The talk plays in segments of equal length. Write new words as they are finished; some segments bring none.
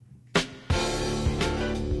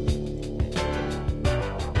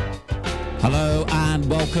Hello and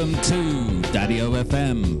welcome to Daddy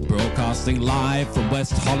OFM, broadcasting live from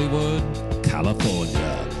West Hollywood,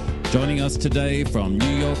 California. Joining us today from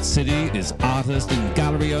New York City is artist and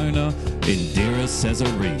gallery owner Indira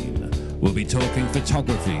Cesarine. We'll be talking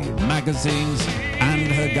photography, magazines, and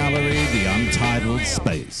her gallery, The Untitled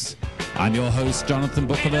Space. I'm your host, Jonathan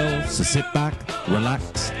Buckerville, so sit back,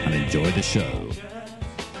 relax, and enjoy the show.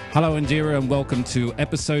 Hello, Indira, and welcome to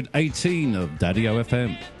episode 18 of Daddy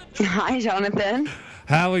OFM. Hi, Jonathan.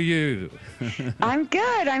 How are you? I'm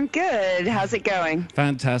good. How's it going?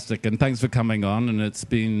 Fantastic, and thanks for coming on. And it's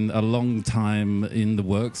been a long time in the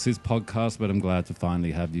works, this podcast, but I'm glad to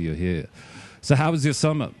finally have you here. So how was your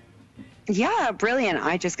summer? Yeah, brilliant.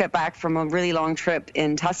 I just got back from a really long trip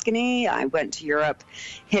in Tuscany. I went to Europe,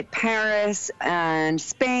 hit Paris and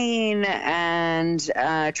Spain, and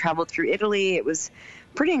traveled through Italy. It was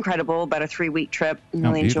pretty incredible, about a 3-week trip.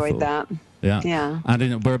 Really enjoyed that. Yeah.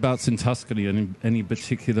 And whereabouts in Tuscany? Any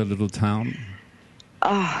particular little town?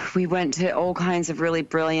 Oh, we went to all kinds of really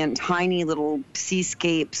brilliant, tiny little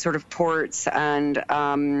seascape sort of ports and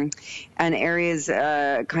areas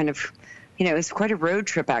kind of, it was quite a road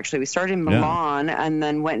trip, actually. We started in Milan and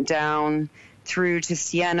then went down through to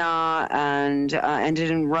Siena and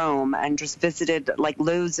ended in Rome and just visited like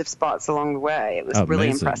loads of spots along the way. It was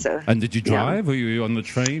really impressive. And did you drive? Were you on the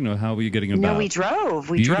train or how were you getting about? No, we drove.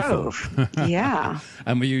 Drove. Yeah.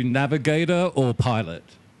 And were you navigator or pilot?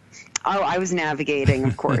 Oh, I was navigating,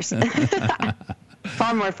 of course.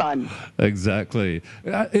 Far more fun. Exactly.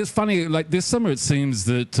 It's funny, like this summer it seems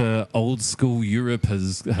that old school Europe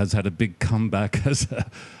has had a big comeback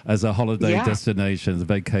as a holiday destination.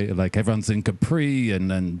 Like everyone's in Capri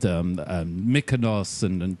and Mykonos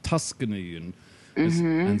and Tuscany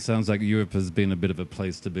and sounds like Europe has been a bit of a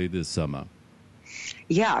place to be this summer.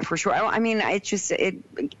 Yeah, for sure. I mean, it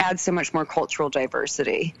adds so much more cultural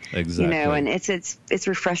diversity. Exactly. And it's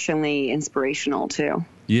refreshingly inspirational too.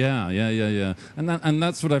 Yeah. And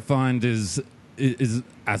that's what I find is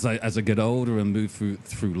as I get older and move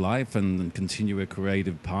through life and continue a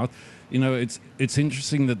creative path, it's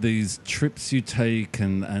interesting that these trips you take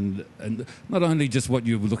and not only just what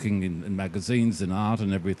you're looking in magazines and art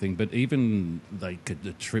and everything, but even like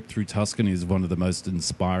a trip through Tuscany is one of the most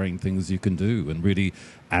inspiring things you can do and really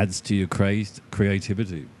adds to your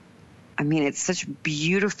creativity. I mean, it's such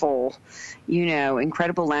beautiful,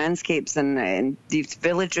 incredible landscapes and these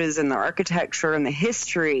villages and the architecture and the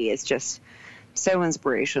history is just so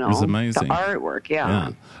inspirational. It's amazing. The artwork,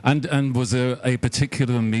 yeah. And was there a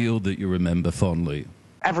particular meal that you remember fondly?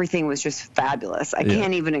 Everything was just fabulous. I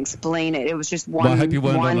can't even explain it. It was just one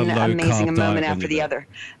amazing moment after the other.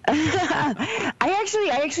 I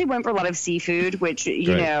actually went for a lot of seafood, which,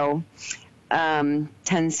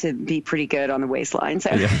 tends to be pretty good on the waistline.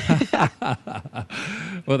 So.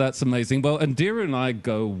 Well, that's amazing. Well, Indira and I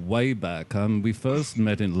go way back. We first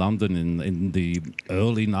met in London in the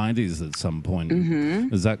early 90s at some point.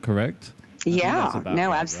 Mm-hmm. Is that correct? Yeah.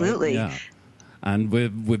 No, absolutely. Right? Yeah. And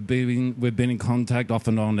we've been in contact off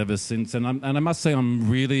and on ever since. And I must say I'm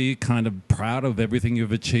really kind of proud of everything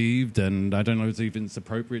you've achieved. And I don't know if it's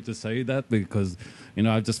appropriate to say that because,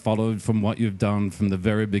 I've just followed from what you've done from the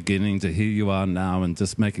very beginning to here you are now and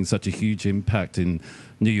just making such a huge impact in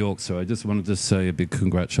New York. So I just wanted to say a big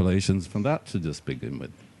congratulations from that to just begin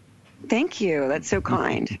with. Thank you. That's so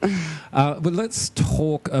kind. But let's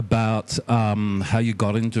talk about how you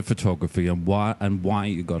got into photography and why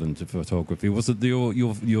you got into photography. Was it your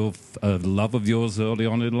love of yours early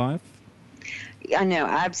on in life? Yeah, no,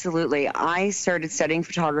 absolutely. I started studying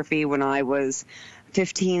photography when I was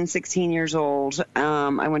 15, 16 years old.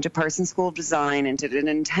 I went to Parsons School of Design and did an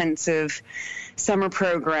intensive summer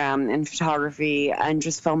program in photography and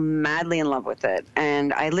just fell madly in love with it.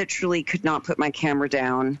 And I literally could not put my camera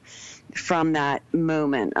down from that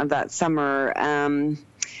moment of that summer.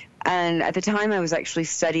 And at the time I was actually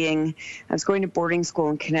I was going to boarding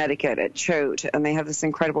school in Connecticut at Choate, and they have this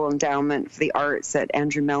incredible endowment for the arts that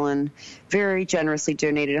Andrew Mellon very generously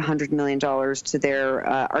donated $100 million to their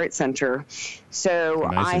art center. So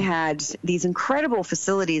amazing. I had these incredible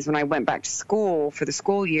facilities when I went back to school for the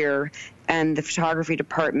school year, and the photography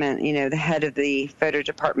department, the head of the photo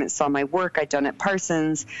department saw my work I'd done at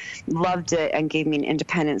Parsons, loved it, and gave me an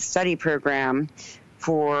independent study program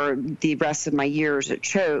for the rest of my years at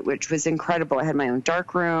Choate, which was incredible. I had my own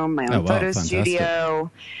dark room, my own photo studio,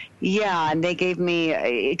 Yeah, and they gave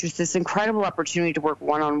me just this incredible opportunity to work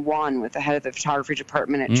one-on-one with the head of the photography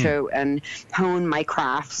department at Choate and hone my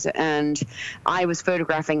crafts. And I was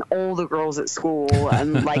photographing all the girls at school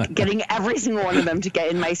and like getting every single one of them to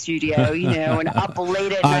get in my studio, and up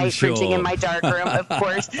late at night printing in my darkroom, of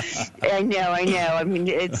course. I know. I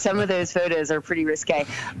mean, some of those photos are pretty risque.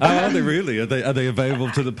 Are they really? Are they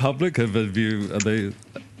available to the public? Have they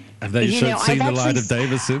seen the light of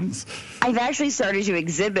day since? I've actually started to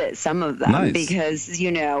exhibit some of them because,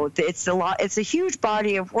 it's a huge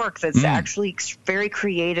body of work that's actually very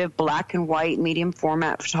creative, black and white, medium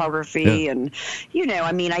format photography. Yeah. And,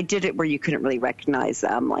 I did it where you couldn't really recognize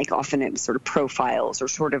them. Like often it was sort of profiles or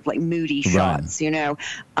sort of like moody shots,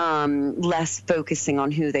 less focusing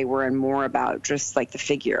on who they were and more about just like the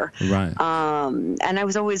figure. Right. And I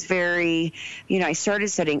was always very, I started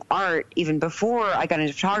studying art even before I got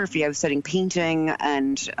into photography. I was studying painting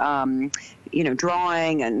and,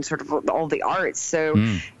 drawing and sort of all the arts. So,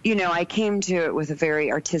 I came to it with a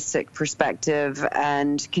very artistic perspective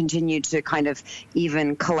and continued to kind of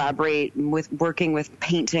even collaborate with working with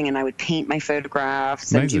painting. And I would paint my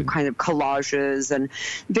photographs and do kind of collages and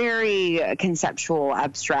very conceptual,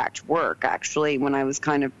 abstract work, actually, when I was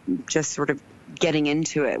kind of just sort of getting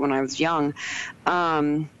into it when I was young.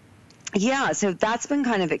 Yeah, so that's been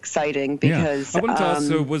kind of exciting because... I wanted to ask,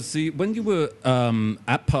 so when you were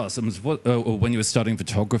at Parsons, or when you were studying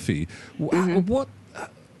photography, what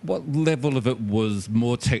level of it was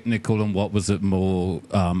more technical and what was it more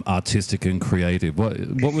artistic and creative?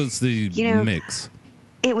 What was the mix?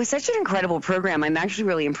 It was such an incredible program. I'm actually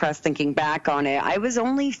really impressed thinking back on it. I was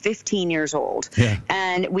only 15 years old,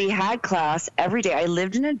 and we had class every day. I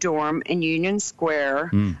lived in a dorm in Union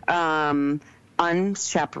Square,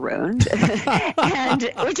 unchaperoned, and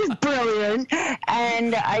which is brilliant.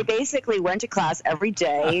 And I basically went to class every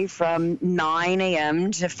day from 9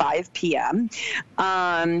 a.m. to 5 p.m.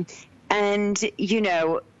 And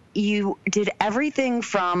you did everything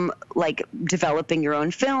from like developing your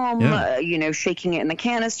own film, shaking it in the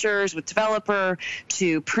canisters with developer,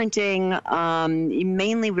 to printing.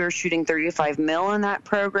 Mainly we were shooting 35 mil in that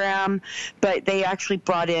program, but they actually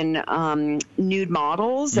brought in nude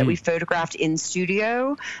models that we photographed in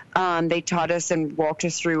studio. They taught us and walked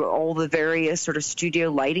us through all the various sort of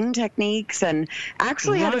studio lighting techniques and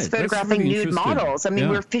actually had us photographing nude models. I mean,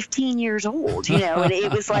 we were 15 years old, and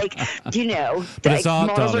it was like, but it's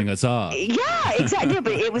art, darling. It's art. Yeah, exactly.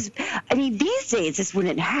 But it was, these days this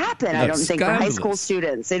wouldn't happen, I don't think, for high school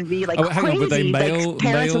students. It'd be like crazy. Were they male, like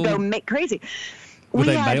parents would go crazy. Were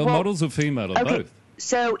they male models or female or both?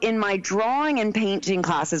 So in my drawing and painting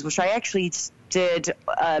classes, which I actually did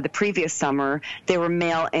the previous summer, they were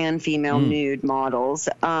male and female nude models.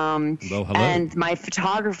 And my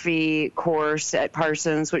photography course at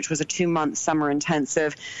Parsons, which was a 2-month summer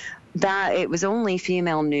intensive, that it was only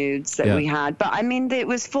female nudes that we had, but it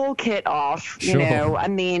was full kit off,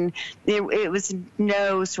 it was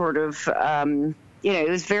no sort of, it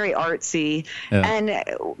was very artsy, and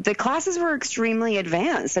the classes were extremely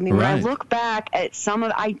advanced. When I look back at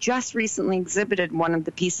I just recently exhibited one of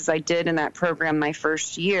the pieces I did in that program my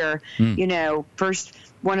first year,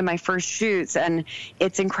 one of my first shoots, and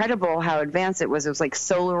it's incredible how advanced it was. It was like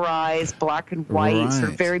solarized, black and white, sort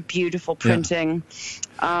of very beautiful printing.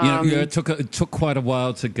 It took quite a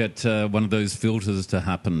while to get one of those filters to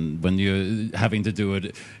happen when you're having to do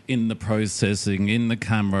it in the processing, in the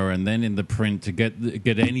camera, and then in the print to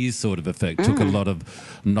get any sort of effect. Took a lot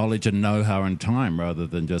of knowledge and know-how and time rather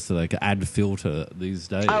than just like add filter these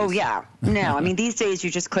days. Oh, yeah. No, these days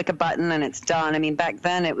you just click a button and it's done. Back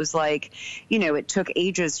then it was like, it took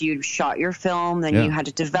ages. You shot your film, then you had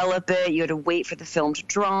to develop it, you had to wait for the film to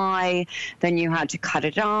dry, then you had to cut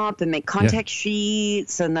it up and make contact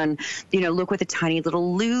sheets, and then look with a tiny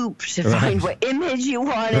little loop to find what image you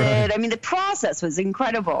wanted. The process was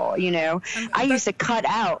incredible. I used to cut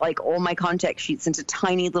out like all my contact sheets into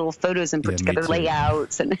tiny little photos and put together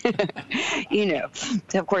layouts, and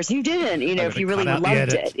of course who didn't, if you really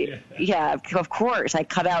loved it. Yeah, of course I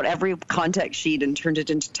cut out every contact sheet and turned it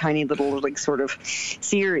into tiny little like sort of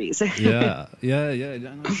series. No,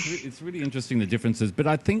 it's really interesting, the differences. But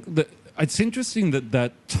I think that it's interesting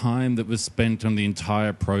that time that was spent on the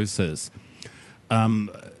entire process. How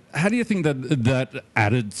do you think that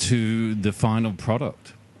added to the final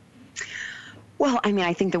product? Well, I mean,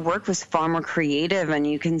 I think the work was far more creative, and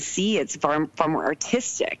you can see it's far more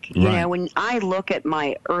artistic. You know, when I look at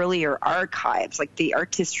my earlier archives, like the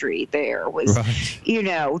artistry there was, you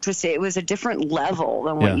know, just it was a different level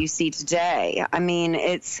than what you see today. I mean,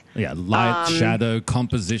 it's light, shadow,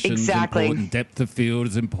 composition is exactly. important, depth of field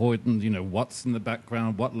is important. You know, what's in the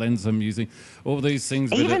background, what lens I'm using, all these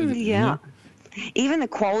things. Even the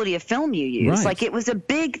quality of film you use, like it was a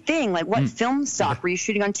big thing. Like what film stock were you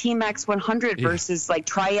shooting on? T-Max 100 versus like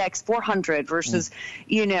Tri-X 400 versus,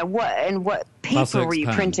 you know, what paper were you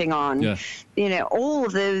printing on? You know, all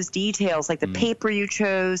of those details, like the paper you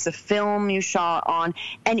chose, the film you shot on,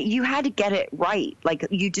 and you had to get it right. Like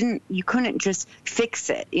you couldn't just fix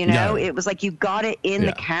it. You know, it was like you got it in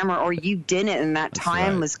the camera or you didn't, and that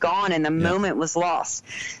time was gone and the moment was lost.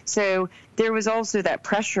 So there was also that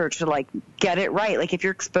pressure to like get it right. Like if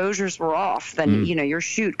your exposures were off, then you know your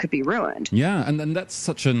shoot could be ruined. Yeah, and then that's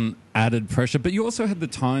such an added pressure. But you also had the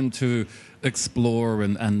time to explore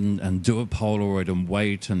and do a Polaroid and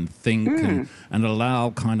wait and think and allow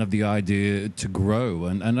kind of the idea to grow.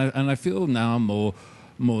 And I feel now more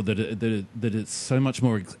that it's so much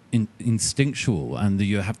more instinctual, and that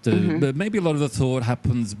you have to. But maybe a lot of the thought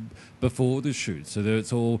happens before the shoot, so that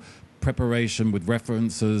it's all preparation with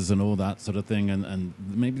references and all that sort of thing, and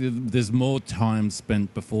maybe there's more time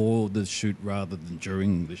spent before the shoot rather than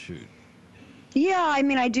during the shoot. Yeah, I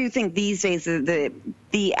mean, I do think these days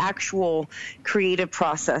the actual creative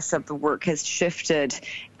process of the work has shifted,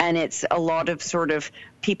 and it's a lot of sort of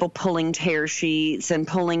people pulling tear sheets and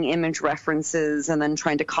pulling image references and then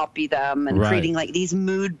trying to copy them and creating like these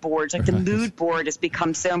mood boards. Like the mood board has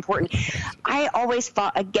become so important. I always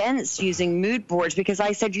fought against using mood boards because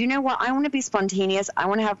I said, you know what, I want to be spontaneous. I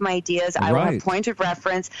want to have my ideas. I want to have point of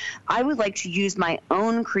reference. I would like to use my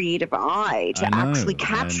own creative eye to actually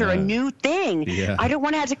capture a new thing. I don't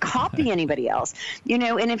want to have to copy anybody else, you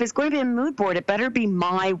know, and if it's going to be a mood board, it better be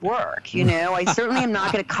my work. You know, I certainly am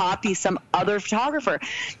not going to copy some other photographer.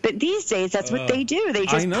 But these days, that's what they do. They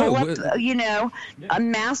just pull up, you know,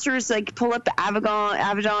 masters like pull up the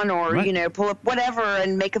Avedon or, you know, pull up whatever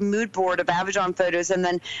and make a mood board of Avedon photos and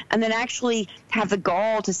then actually have the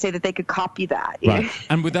gall to say that they could copy that. Right.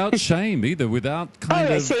 And without shame either, without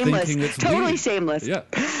kind of shameless. Thinking it's totally weird. Shameless. Yeah.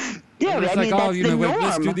 Yeah, it's I mean, that's you the know, norm.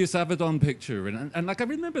 let's do this Avedon picture, and like I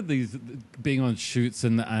remember these being on shoots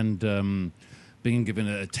and being given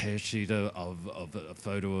a tear sheet of a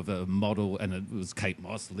photo of a model, and it was Kate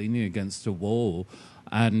Moss leaning against a wall,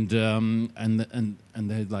 and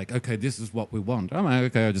they're like, okay, this is what we want. I'm like,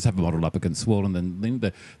 okay, I'll just have a model up against the wall, and then lean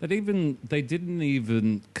there. They didn't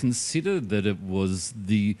even consider that it was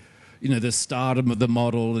the, you know, the stardom of the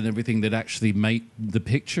model and everything that actually make the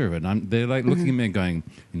picture. And they're like looking at me and going,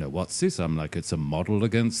 you know, what's this? I'm like, it's a model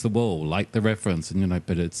against the wall, like the reference. And you're like,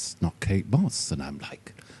 but it's not Kate Moss. And I'm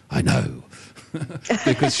like, I know.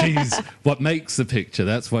 Because she's what makes the picture.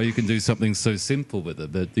 That's why you can do something so simple with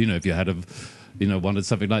it. But, you know, if you had wanted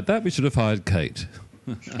something like that, we should have hired Kate.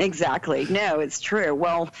 Exactly. No, it's true.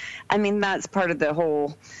 Well, I mean, that's part of the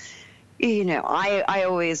whole... You know, I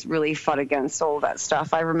always really fought against all that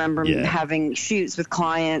stuff. I remember having shoots with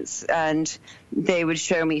clients, and they would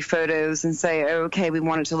show me photos and say, oh, okay, we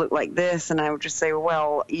want it to look like this. And I would just say,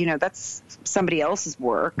 well, you know, that's somebody else's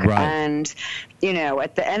work. Right. And, you know,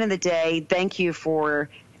 at the end of the day, thank you for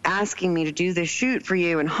asking me to do this shoot for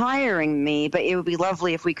you and hiring me, but it would be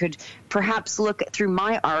lovely if we could perhaps look through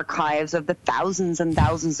my archives of the thousands and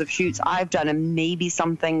thousands of shoots I've done, and maybe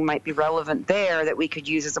something might be relevant there that we could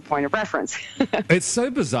use as a point of reference. It's so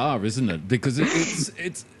bizarre, isn't it? Because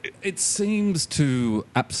it seems to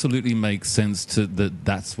absolutely make sense to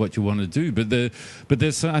that's what you want to do, but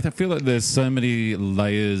there's I feel like there's so many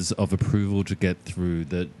layers of approval to get through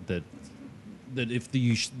that if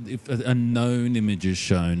a known image is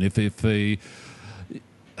shown, I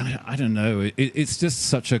don't know, it's just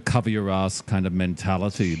such a cover your ass kind of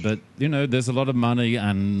mentality. But, you know, there's a lot of money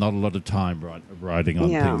and not a lot of time riding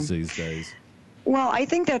on things these days. Well, I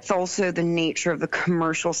think that's also the nature of the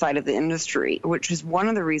commercial side of the industry, which is one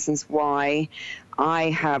of the reasons why I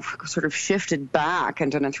have sort of shifted back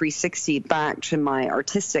and done a 360 back to my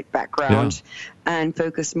artistic background and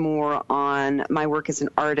focused more on my work as an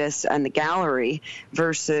artist and the gallery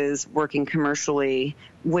versus working commercially,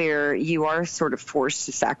 where you are sort of forced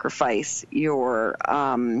to sacrifice your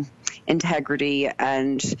integrity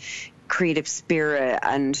and creative spirit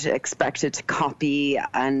and expected to copy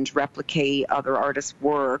and replicate other artists'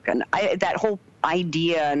 work. And that whole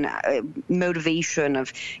idea and motivation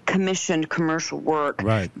of commissioned commercial work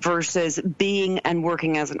versus being and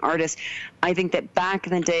working as an artist. I think that back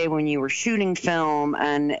in the day when you were shooting film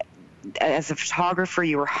and as a photographer,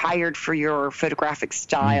 you were hired for your photographic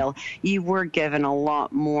style. You were given a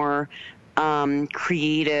lot more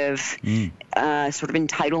creative sort of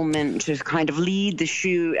entitlement to kind of lead the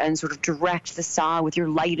shoot and sort of direct the style with your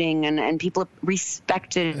lighting, and people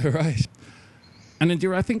respected. Right. And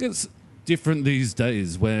Indira, I think it's different these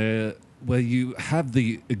days where you have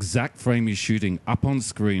the exact frame you're shooting up on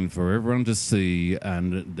screen for everyone to see,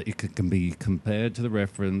 and it can be compared to the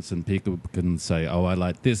reference, and people can say, oh, I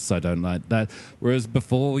like this, I don't like that. Whereas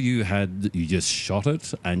before you just shot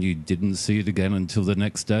it and you didn't see it again until the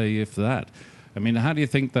next day, if that. I mean, how do you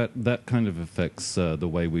think that kind of affects the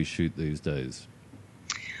way we shoot these days?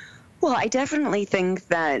 Well, I definitely think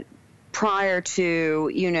that prior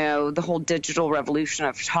to, the whole digital revolution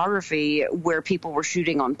of photography, where people were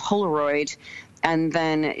shooting on Polaroid and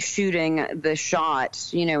then shooting the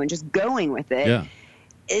shot, and just going with it,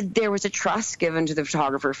 there was a trust given to the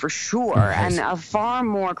photographer for sure, and a far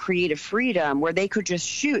more creative freedom where they could just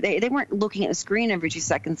shoot. They weren't looking at the screen every 2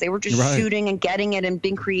 seconds. They were just shooting and getting it and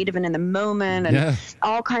being creative and in the moment, and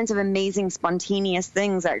all kinds of amazing spontaneous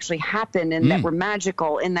things actually happened and that were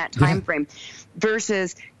magical in that time frame,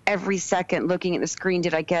 versus every second looking at the screen,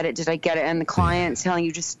 did I get it? And the client telling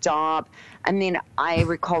you to stop. I mean, I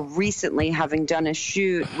recall recently having done a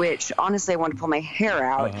shoot, which honestly I wanted to pull my hair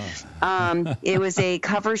out. It was a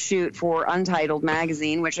cover shoot for Untitled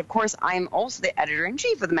magazine, which of course I'm also the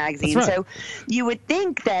editor-in-chief of the magazine. That's right. So you would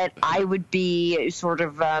think that I would be sort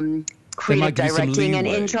of creative directing and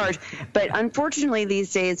in charge. But unfortunately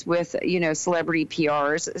these days with, celebrity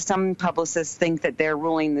PRs, some publicists think that they're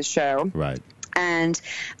ruling the show. Right. And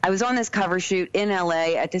I was on this cover shoot in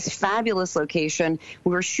LA at this fabulous location.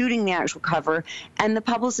 We were shooting the actual cover, and the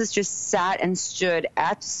publicist just sat and stood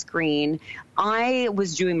at the screen. I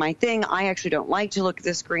was doing my thing. I actually don't like to look at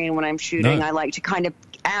the screen when I'm shooting. No. I like to kind of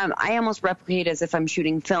I almost replicate as if I'm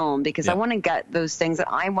shooting film, because I want to get those things that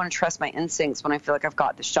I want to trust my instincts when I feel like I've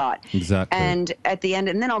got the shot. Exactly. And at the end,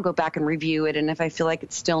 and then I'll go back and review it. And if I feel like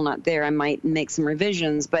it's still not there, I might make some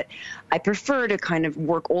revisions. But I prefer to kind of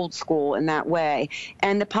work old school in that way.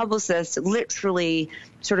 And the publicist literally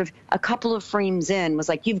sort of a couple of frames in was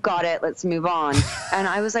like, you've got it, let's move on. And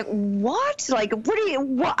I was like, what? Like,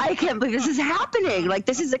 what? I can't believe this is happening. Like,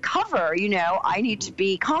 this is a cover, I need to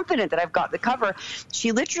be confident that I've got the cover.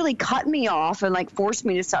 She literally cut me off and forced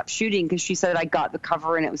me to stop shooting because she said I got the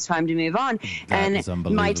cover and it was time to move on. And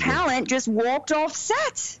my talent just walked off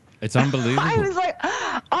set. It's unbelievable. I was like,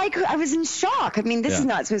 I was in shock. I mean, this is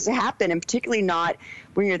not supposed to happen, and particularly not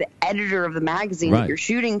when you're the editor of the magazine that you're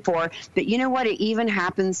shooting for. But you know what? It even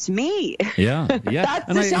happens to me. Yeah. That's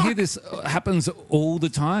and I hear this happens all the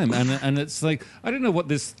time, and it's like, I don't know what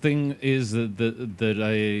this thing is that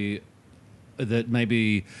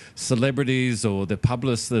maybe celebrities or the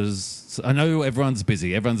publicists, I know everyone's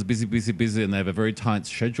busy, and they have a very tight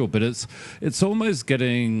schedule, but it's almost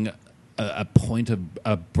getting a point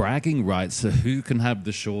of bragging rights to who can have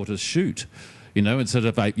the shortest shoot, instead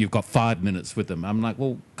of you've got 5 minutes with them. I'm like,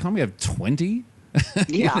 well, can't we have 20?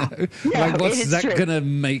 Yeah. What's that going to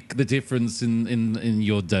make the difference in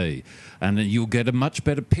your day? And then you'll get a much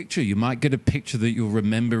better picture. You might get a picture that you'll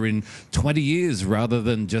remember in 20 years rather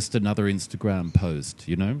than just another Instagram post,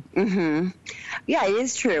 Mm-hmm. Yeah, it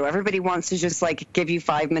is true. Everybody wants to just give you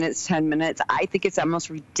 5 minutes, 10 minutes. I think it's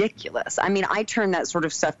almost ridiculous. I mean, I turn that sort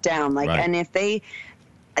of stuff down. And if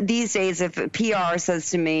these days, if PR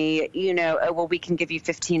says to me, oh, well, we can give you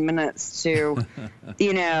 15 minutes to,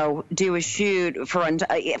 do a shoot for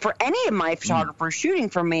any of my photographers shooting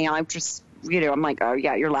for me, I'm just, I'm like, oh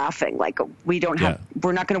yeah, you're laughing.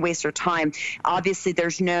 We're not going to waste our time. Obviously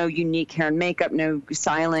there's no unique hair and makeup, no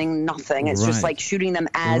styling, nothing. It's just shooting them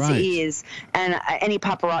as is. And any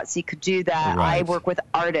paparazzi could do that. I work with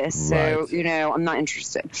artists, so, I'm not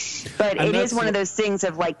interested. But it is one of those things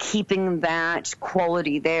of keeping that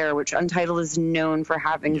quality there, which Untitled is known for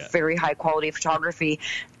having very high quality photography.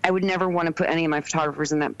 I would never want to put any of my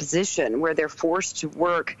photographers in that position where they're forced to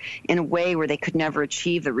work in a way where they could never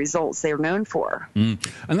achieve the results they're known for. And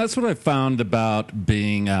that's what I found about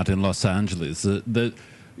being out in Los Angeles, that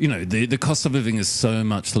the cost of living is so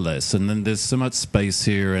much less, and then there's so much space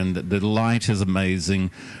here, and the light is amazing,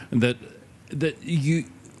 that you,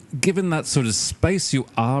 given that sort of space, you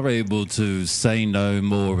are able to say no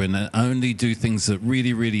more and only do things that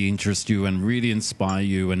really, really interest you and really inspire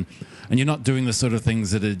you, and you're not doing the sort of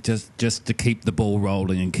things that are just to keep the ball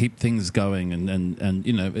rolling and keep things going,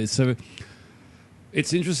 and so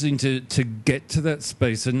it's interesting to get to that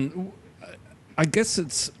space. And I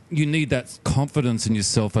guess you need that confidence in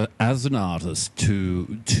yourself as an artist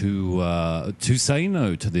to say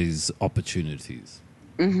no to these opportunities.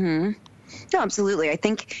 Mm-hmm. No, absolutely. I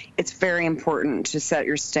think it's very important to set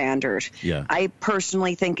your standard. Yeah. I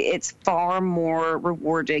personally think it's far more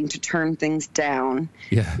rewarding to turn things down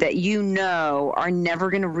that are never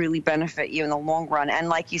going to really benefit you in the long run. And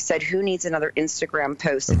like you said, who needs another Instagram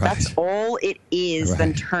post? If that's all it is,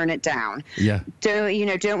 then turn it down. Yeah.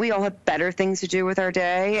 Don't we all have better things to do with our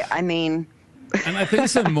day? I mean... And I think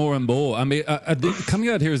so more and more. I mean, coming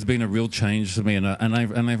out here has been a real change for me, and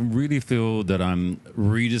I really feel that I'm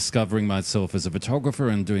rediscovering myself as a photographer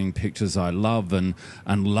and doing pictures I love and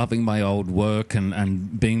loving my old work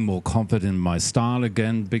and being more confident in my style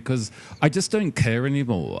again, because I just don't care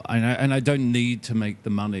anymore, and I don't need to make the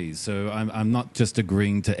money. So I'm not just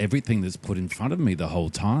agreeing to everything that's put in front of me the whole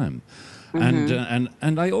time,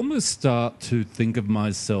 and I almost start to think of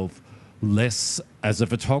myself less as a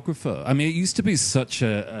photographer. I mean, it used to be such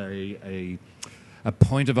a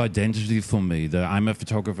point of identity for me that I'm a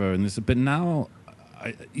photographer, but now,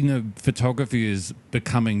 photography is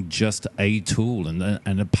becoming just a tool and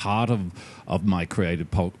a part of my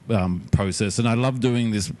creative process. And I love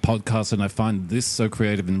doing this podcast, and I find this so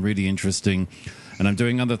creative and really interesting. And I'm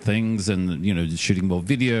doing other things, and shooting more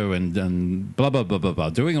video and blah blah blah blah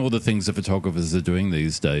blah, doing all the things that photographers are doing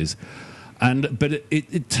these days. But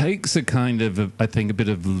it takes a kind of, I think, a bit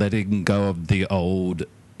of letting go of the old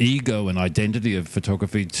ego and identity of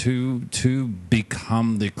photography to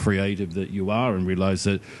become the creative that you are, and realize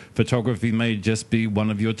that photography may just be one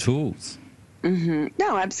of your tools. Mm-hmm.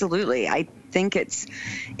 No, absolutely. I think it's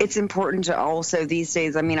important to also these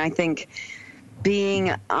days. I mean, I think being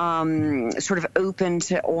sort of open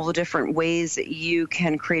to all the different ways that you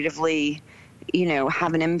can creatively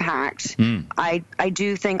have an impact. I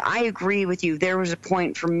do think I agree with you. There was a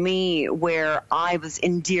point for me where I was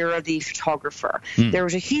Indira the photographer. There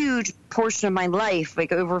was a huge portion of my life,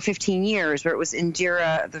 like over 15 years, where it was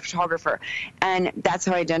Indira the photographer. And that's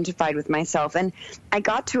how I identified with myself. And I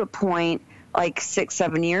got to a point like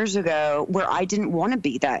 6-7 years ago where I didn't want to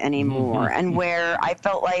be that anymore, and where I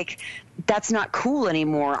felt like that's not cool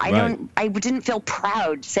anymore. I didn't feel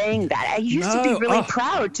proud saying that. I used to be really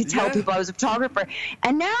proud to tell people I was a photographer,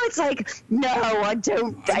 and now it's like, no, I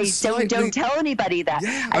don't tell anybody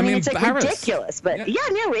that. I mean, it's like ridiculous, but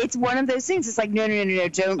it's one of those things. It's like, no,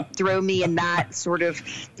 don't throw me in that sort of,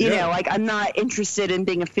 like, I'm not interested in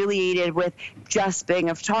being affiliated with just being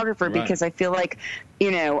a photographer, because I feel like,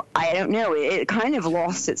 I don't know, it kind of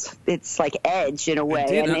lost its like edge in a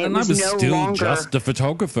way, and I was no still longer just a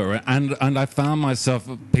photographer, and I found myself,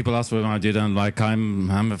 people asked what I did, and like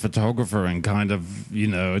I'm a photographer, and kind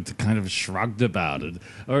of shrugged about it.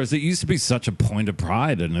 Whereas it used to be such a point of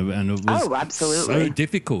pride, and it was absolutely so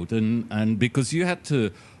difficult, and because you had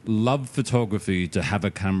to love photography to have a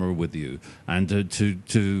camera with you, and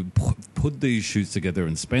to put these shoots together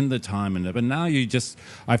and spend the time in it. But now I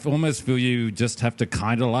almost feel you just have to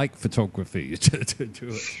kind of like photography to do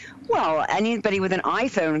it. Well, anybody with an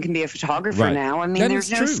iPhone can be a photographer now. I mean, there's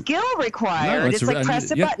no skill required. It's like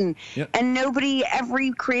press a button. And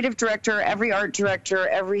every creative director, every art director,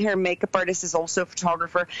 every hair and makeup artist is also a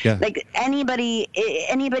photographer. Like anybody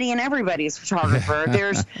and everybody is a photographer.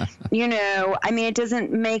 There's, I mean, it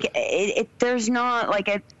doesn't make it. There's not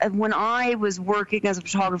like when I was working as a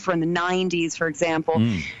photographer in the 90s, for example.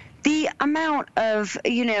 The amount of,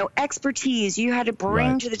 expertise you had to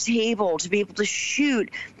bring to the table to be able to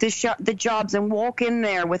shoot the jobs and walk in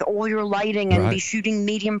there with all your lighting and be shooting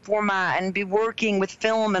medium format and be working with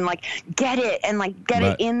film and like get it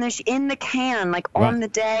in the can, like on the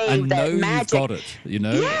day, and that magic. You've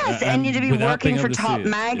got it, Yes, and to be working for top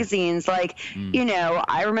magazines. Like,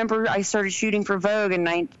 I remember I started shooting for Vogue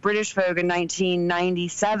British Vogue in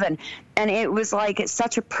 1997. And it was like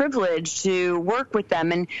such a privilege to work with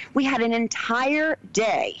them. And we had an entire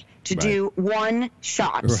day to do one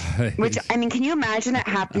shot, which, I mean, can you imagine that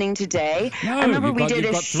happening today? No, I remember we did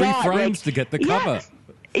a shot. 3 frames to get the cover.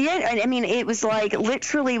 Yeah, I mean, it was like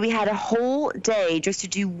literally we had a whole day just to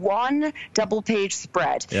do one double-page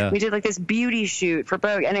spread. We did like this beauty shoot for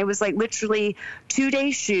Vogue, and it was like literally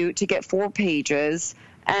 2-day shoot to get 4 pages.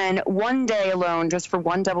 And one day alone just for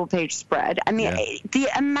one double-page spread. I mean, the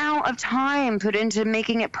amount of time put into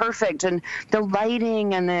making it perfect, and the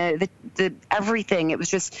lighting and the everything. It was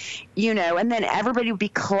just, and then everybody would be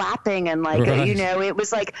clapping and like, it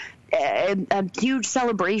was like a huge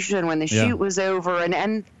celebration when the shoot was over,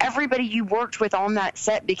 and everybody you worked with on that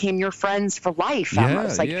set became your friends for life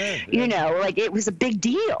almost. Like, like it was a big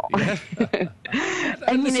deal.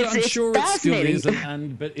 I mean, I'm sure it still is,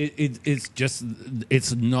 but it's just,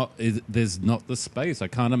 there's not the space. I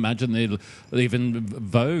can't imagine even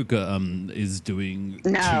Vogue is doing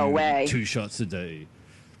 2 shots a day.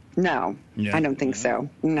 No, Yeah. I don't think so.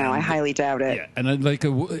 No, I highly doubt it. Yeah, and like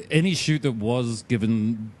any shoot that was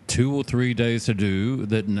given 2 or 3 days to do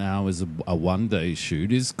that now is a one-day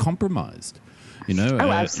shoot is compromised. You know, Oh,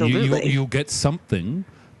 absolutely. You'll get something,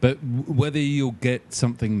 but whether you'll get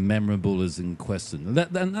something memorable is in question.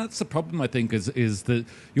 And that's the problem, I think, is that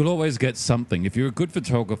you'll always get something. If you're a good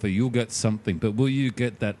photographer, you'll get something, but will you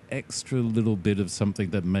get that extra little bit of something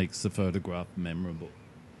that makes the photograph memorable?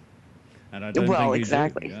 And I don't think you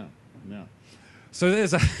exactly. do. Yeah. So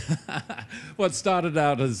there's what started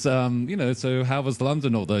out as, so how was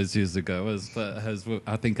London all those years ago? Has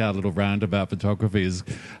I think our little roundabout photography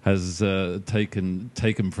has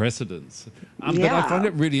taken precedence. But I find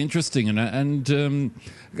it really interesting, and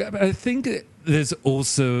I think there's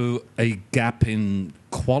also a gap in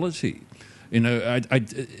quality. You know,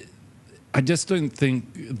 I just don't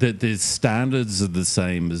think that the standards are the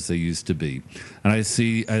same as they used to be. And I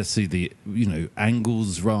see the,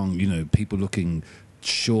 angles wrong, people looking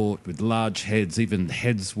short with large heads, even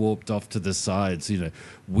heads warped off to the sides,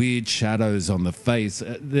 weird shadows on the face.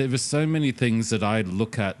 There are so many things that I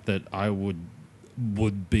look at that I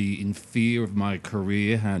would be in fear of my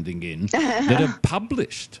career handing in that are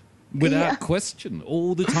published without question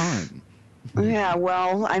all the time. Yeah,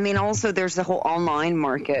 well, I mean, also there's the whole online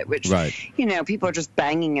market, which, people are just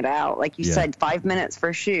banging it out. Like you said, 5 minutes for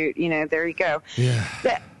a shoot, there you go. Yeah.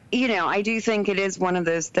 But, I do think it is one of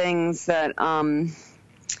those things that,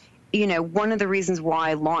 one of the reasons why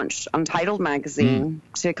I launched Untitled Magazine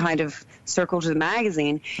to kind of circle to the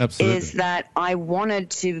magazine is that I wanted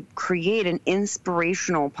to create an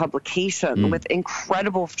inspirational publication with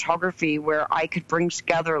incredible photography where I could bring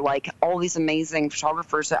together like all these amazing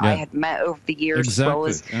photographers that I had met over the years, as well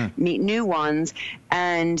as meet new ones,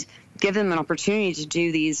 and give them an opportunity to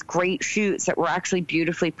do these great shoots that were actually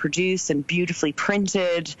beautifully produced and beautifully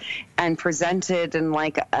printed and presented in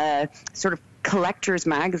like a sort of collector's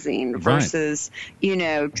magazine versus,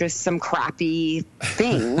 just some crappy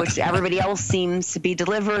thing, which everybody else seems to be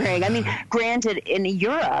delivering. I mean, granted, in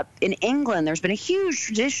Europe, in England, there's been a huge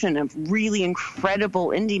tradition of really incredible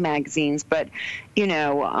indie magazines, but,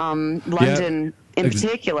 London in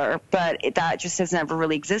particular, but that just has never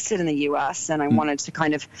really existed in the U.S., and I wanted to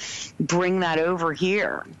kind of bring that over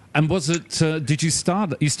here. And was it? Did you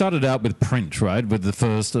start? You started out with print, right? With the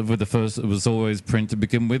first, it was always print to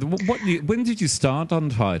begin with. When did you start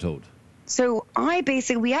Untitled? So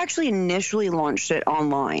we actually initially launched it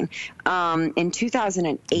online. In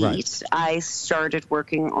 2008, I started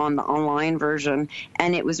working on the online version,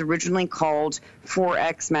 and it was originally called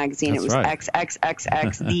 4X Magazine. It was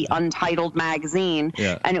XXXX, the Untitled Magazine,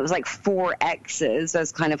 and it was like 4 X's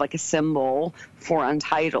as kind of like a symbol for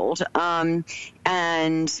Untitled.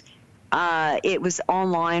 It was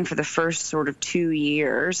online for the first sort of 2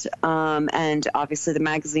 years. And obviously the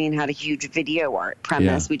magazine had a huge video art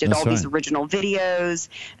premise. We did all these original videos,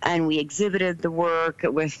 and we exhibited the work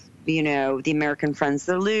with, the American Friends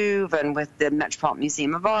of the Louvre and with the Metropolitan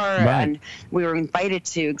Museum of Art. And we were invited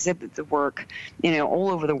to exhibit the work,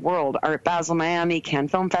 all over the world. Art Basel, Miami, Cannes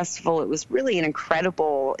Film Festival. It was really an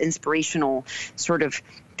incredible, inspirational sort of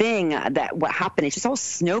thing that what happened. It just all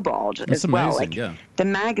snowballed as well. Amazing, the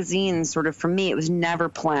magazine sort of, for me, it was never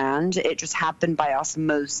planned. It just happened by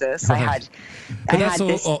osmosis. But that's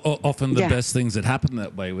often the best things that happen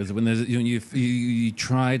that way, was when there's, you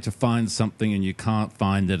try to find something and you can't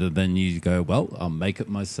find it, and then you go, well, I'll make it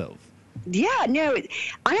myself. Yeah, no,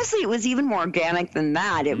 honestly, it was even more organic than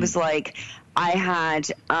that. It was like I had,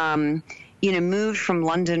 moved from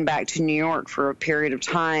London back to New York for a period of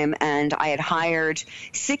time, and I had hired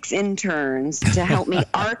 6 interns to help me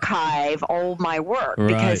archive all my work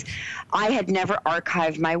because I had never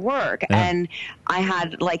archived my work. And I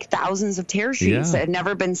had like thousands of tear sheets that had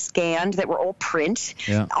never been scanned, that were all print.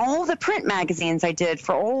 All the print magazines I did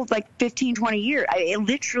for all like 15, 20 years,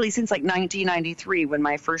 literally since like 1993 when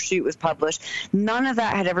my first shoot was published, none of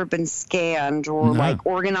that had ever been scanned or like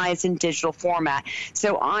organized in digital format.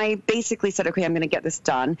 So I basically said, okay, I'm going to get this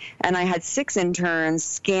done. And I had 6 interns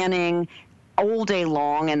scanning all day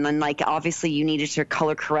long, and then like obviously you needed to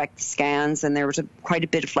color correct the scans, and there was quite a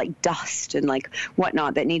bit of like dust and like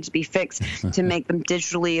whatnot that needed to be fixed to make them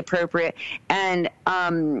digitally appropriate. And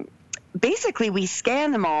basically we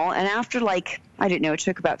scanned them all, and after like, I don't know, it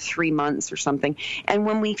took about 3 months or something. And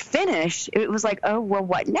when we finished, it was like, oh, well,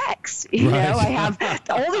 what next? I have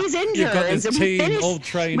all these interns. You've got this team all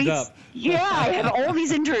trained up. Yeah, I have all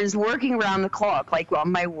these interns working around the clock, like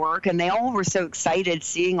on my work, and they all were so excited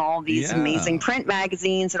seeing all these amazing print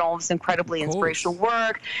magazines and all this incredibly inspirational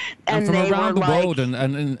work. And from around the world, and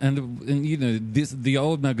the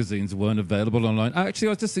old magazines weren't available online. Actually,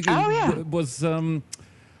 I was just thinking,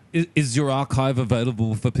 is your archive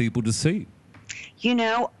available for people to see? You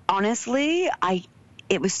know, honestly,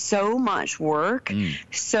 it was so much work,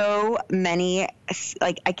 so many,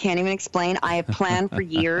 like, I can't even explain. I have planned for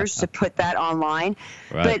years to put that online,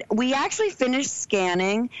 but we actually finished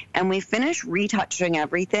scanning and we finished retouching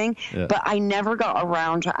everything, but I never got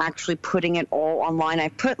around to actually putting it all online. I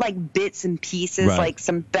put like bits and pieces, like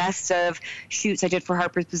some best of shoots I did for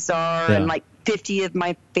Harper's Bazaar and like 50 of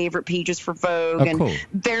my favorite pages for Vogue and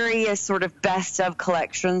various sort of best of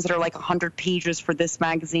collections that are like 100 pages for this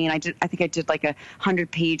magazine. I think I did like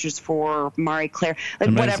 100 pages for Marie Claire,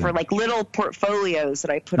 like whatever, like little portfolios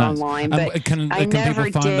that I put online. But can never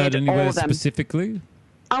people find that did anywhere all of them. Specifically?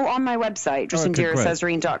 Oh, on my website,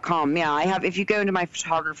 JustIndiraCesarine.com. Yeah, I have. If you go into my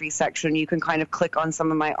photography section, you can kind of click on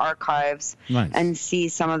some of my archives and see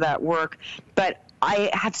some of that work. But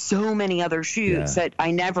I have so many other shoots that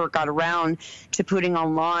I never got around to putting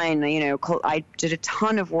online. You know, I did a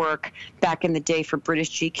ton of work back in the day for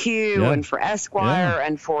British GQ and for Esquire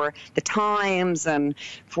and for the Times and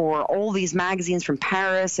for all these magazines from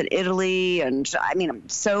Paris and Italy. And I mean,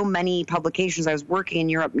 so many publications. I was working in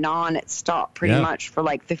Europe non-stop pretty much for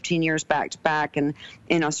like 15 years back to back. And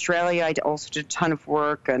in Australia, I also did a ton of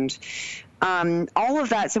work and all of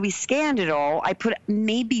that. So we scanned it all. I put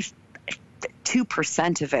maybe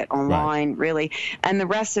 2% of it online, really. And the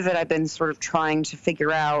rest of it I've been sort of trying to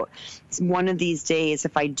figure out. One of these days,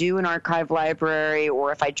 if I do an archive library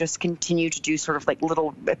or if I just continue to do sort of like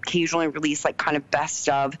little occasionally release like kind of best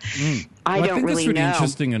of, I don't really know. I think it's really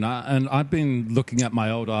interesting, and I've been looking at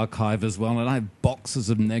my old archive as well, and I have boxes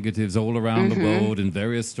of negatives all around the world in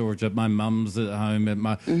various storage at my mum's at home, at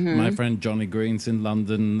my friend Johnny Green's in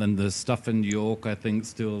London, and the stuff in New York, I think,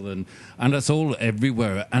 still, and it's all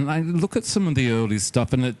everywhere. And I look at some of the early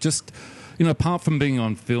stuff, and it just, you know, apart from being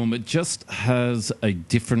on film, it just has a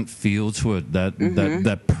different feel to it,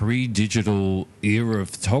 that pre-digital era of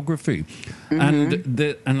photography. And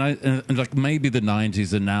like maybe the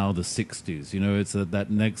 90s are now the 60s, you know, it's that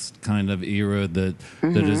next kind of era that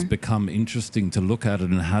has become interesting to look at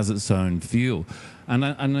and has its own feel. And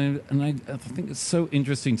I think it's so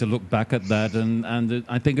interesting to look back at that, and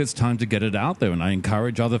I think it's time to get it out there. And I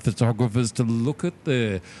encourage other photographers to look at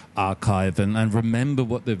their archive and remember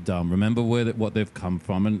what they've done, remember what they've come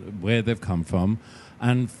from and where they've come from,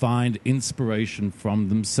 and find inspiration from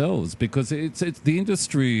themselves. Because it's the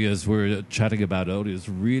industry, as we were chatting about earlier, is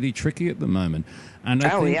really tricky at the moment. And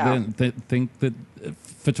I think that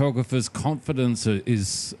photographers' confidence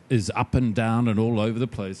is up and down and all over the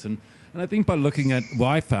place. And I think by looking at what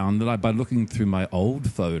I found that by looking through my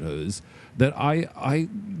old photos, that I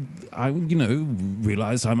you know,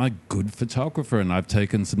 realize I'm a good photographer and I've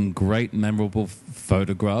taken some great memorable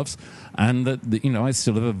photographs, and that, you know, I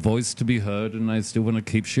still have a voice to be heard and I still want to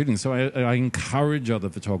keep shooting. So I encourage other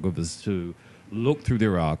photographers to look through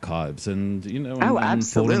their archives and, you know, and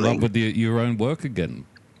fall in love with your own work again.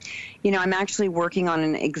 You know, I'm actually working on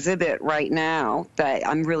an exhibit right now that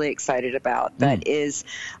I'm really excited about. That is,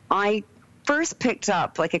 I first picked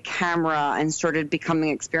up like a camera and started becoming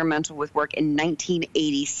experimental with work in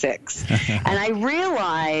 1986. And I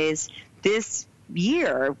realized this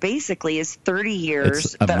year basically is 30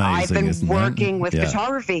 years that I've been working with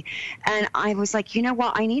photography. And I was like, you know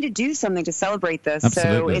what, I need to do something to celebrate this.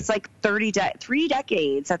 Absolutely. So it's like 3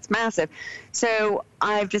 decades. That's massive. So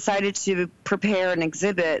I've decided to prepare an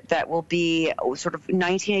exhibit that will be sort of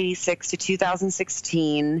 1986 to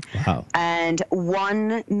 2016. Wow. And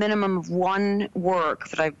minimum of one work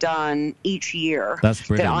that I've done each year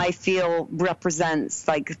that I feel represents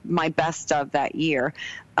like my best of that year.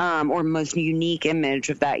 Or most unique image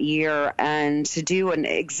of that year, and to do an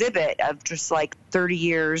exhibit of just like 30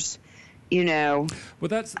 years, you know,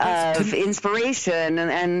 of inspiration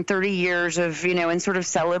and 30 years of, you know, and sort of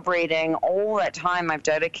celebrating all that time I've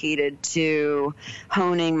dedicated to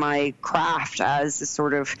honing my craft as a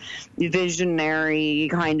sort of visionary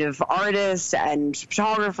kind of artist and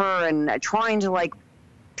photographer, and trying to like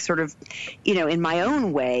sort of, you know, in my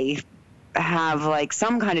own way, have like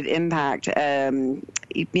some kind of impact,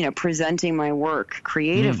 you know, presenting my work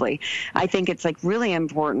creatively. I think it's like really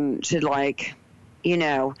important to like, you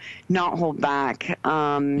know, not hold back.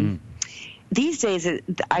 These days,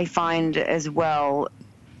 I find as well,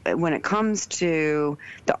 when it comes to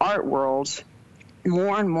the art world,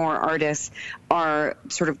 more and more artists are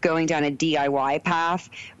sort of going down a DIY path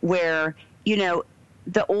where, you know,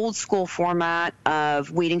 the old school format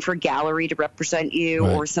of waiting for a gallery to represent you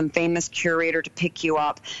or some famous curator to pick you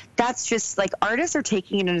up. That's just like artists are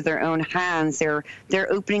taking it into their own hands. They're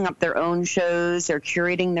opening up their own shows. They're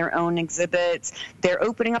curating their own exhibits. They're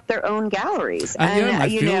opening up their own galleries. And, I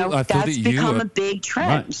feel that's become a big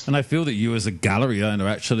trend. Right. And I feel that you as a gallery owner are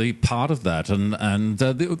actually part of that. And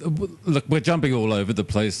look, we're jumping all over the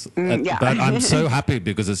place. But I'm so happy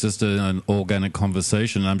because it's just an organic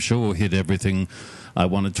conversation. I'm sure we'll hit everything I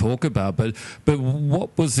want to talk about. But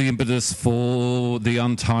what was the impetus for the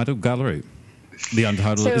Untitled Gallery? The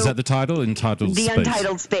Untitled, is that the title? Entitled Space. The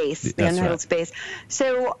Untitled Space. The Untitled Space.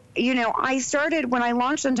 So, I started, when I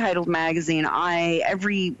launched Untitled Magazine,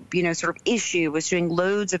 every sort of issue was doing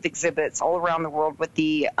loads of exhibits all around the world with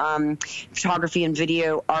the photography and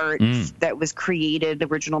video art that was created, the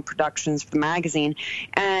original productions for the magazine.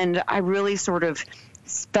 And I really sort of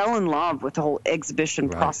fell in love with the whole exhibition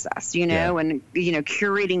process, and,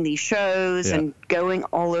 curating these shows and going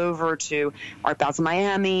all over to Art Basel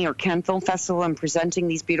Miami or Cannes Film Festival and presenting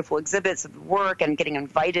these beautiful exhibits of the work and getting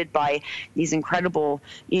invited by these incredible,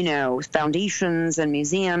 foundations and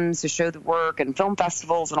museums to show the work and film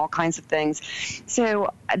festivals and all kinds of things.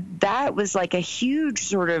 So that was like a huge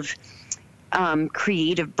sort of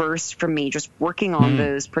creative burst for me, just working on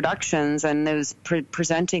those productions and those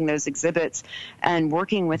presenting those exhibits and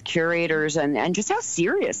working with curators and just how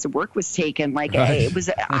serious the work was taken. Like it was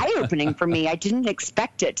eye-opening for me. I didn't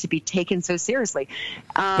expect it to be taken so seriously.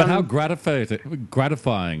 But how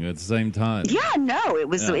gratifying at the same time. Yeah, no, it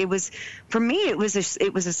was for me. It was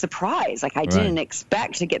a surprise. Like I didn't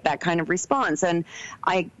expect to get that kind of response, and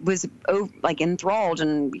I was enthralled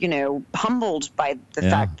and humbled by the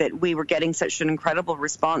fact that we were getting such an incredible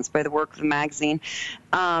response by the work of the magazine.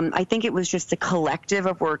 I think it was just a collective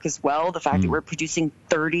of work as well. The fact that we're producing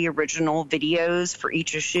 30 original videos for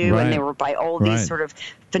each issue, and they were by all these sort of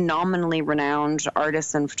phenomenally renowned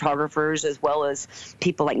artists and photographers, as well as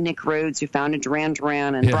people like Nick Rhodes, who founded Duran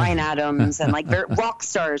Duran, and Bryan Adams, and like rock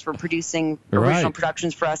stars were producing original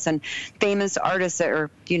productions for us, and famous artists that are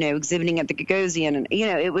exhibiting at the Gagosian, and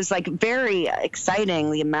it was like very exciting,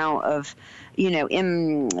 the amount of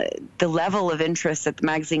in the level of interest that the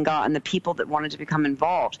magazine got and the people that wanted to become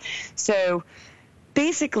involved. So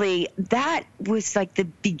basically that was like the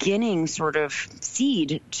beginning sort of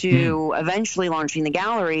seed to eventually launching the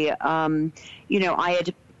gallery. I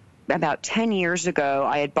had about 10 years ago,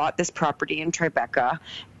 I had bought this property in Tribeca,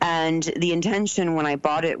 and the intention when I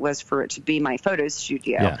bought it was for it to be my photo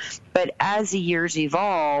studio. Yeah. But as the years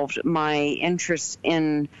evolved, my interest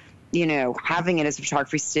in having it as a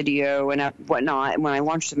photography studio and whatnot. And when I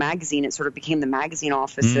launched the magazine, it sort of became the magazine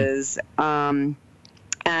offices. And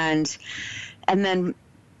then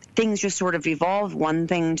things just sort of evolved one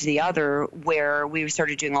thing to the other, where we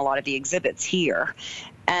started doing a lot of the exhibits here.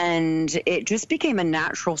 And it just became a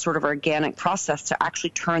natural sort of organic process to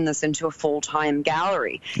actually turn this into a full-time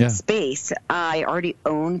gallery space. I already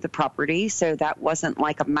owned the property, so that wasn't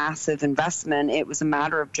like a massive investment. It was a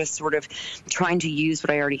matter of just sort of trying to use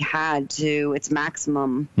what I already had to its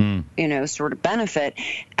maximum, sort of benefit.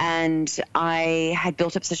 And I had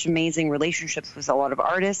built up such amazing relationships with a lot of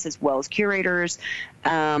artists as well as curators.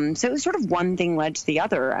 So it was sort of one thing led to the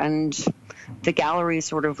other, and the gallery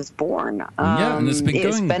sort of was born. And it's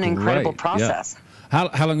been an incredible process. Yeah.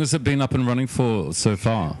 How long has it been up and running for so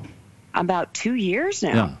far? About 2 years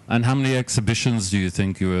now. Yeah. And how many exhibitions do you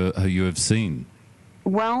think you have seen?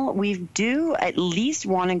 Well, we do at least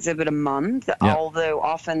one exhibit a month, although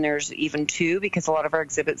often there's even two, because a lot of our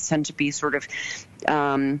exhibits tend to be sort of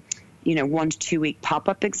 1 to 2 week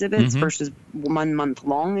pop-up exhibits versus 1 month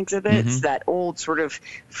long exhibits. That old sort of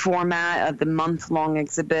format of the month-long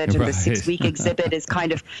exhibit and the 6 week exhibit is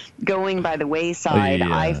kind of going by the wayside,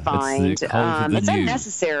 I find. It's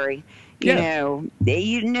unnecessary. You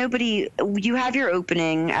have your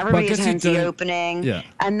opening, everybody attends the opening,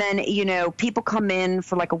 and then, people come in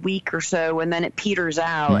for like a week or so, and then it peters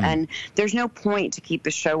out, and there's no point to keep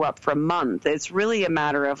the show up for a month. It's really a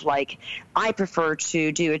matter of like, I prefer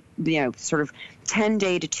to do sort of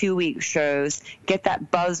 10-day to 2-week shows, get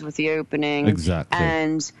that buzz with the opening,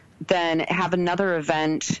 and then have another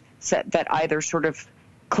event that either sort of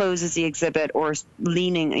closes the exhibit or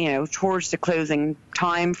leaning, towards the closing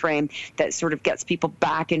time frame that sort of gets people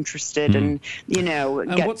back interested and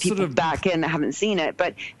get people back in that haven't seen it.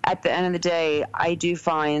 But at the end of the day, I do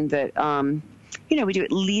find that, we do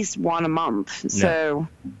at least one a month. So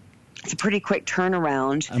it's a pretty quick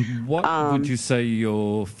turnaround. And what would you say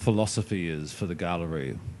your philosophy is for the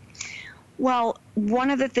gallery? Well, one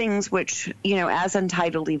of the things which, as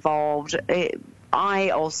Untitled evolved, I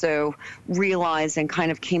also realized and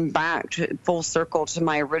kind of came back to full circle to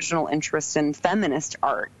my original interest in feminist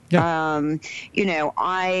art. Yeah.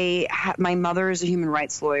 My mother is a human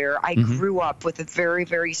rights lawyer. I grew up with a very,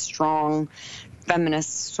 very strong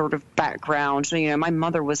feminist sort of background. My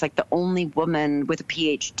mother was like the only woman with a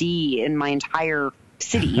PhD in my entire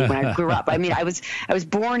city when I grew up. I mean, I was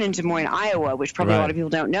born in Des Moines, Iowa, which probably a lot of people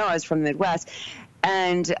don't know. I was from the Midwest.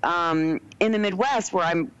 And in the Midwest,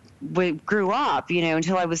 where we grew up,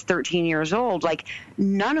 until I was 13 years old, like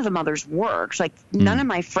none of the mothers worked. Like none of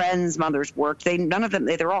my friends' mothers worked. None of them,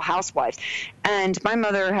 they're all housewives. And my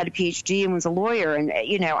mother had a PhD and was a lawyer. And,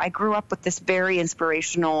 I grew up with this very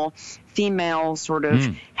inspirational female sort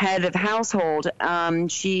of head of household.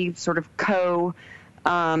 She sort of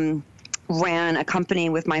ran a company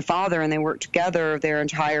with my father, and they worked together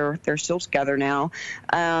they're still together now.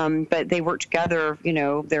 But they worked together,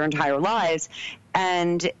 their entire lives.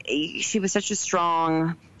 And she was such a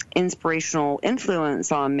strong inspirational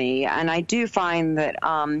influence on me. And I do find that,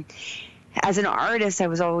 as an artist, I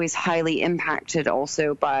was always highly impacted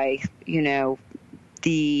also by,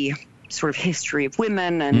 the sort of history of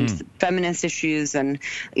women and feminist issues and,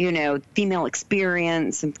 female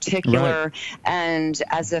experience in particular. Right. And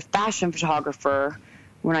as a fashion photographer,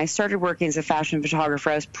 when I started working as a fashion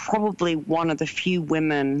photographer, I was probably one of the few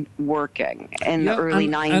women working in the early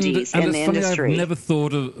 90s in the industry. I've never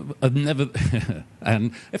thought of,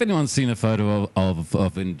 and if anyone's seen a photo of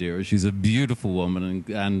Indira, she's a beautiful woman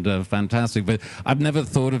and fantastic, but I've never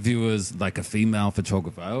thought of you as like a female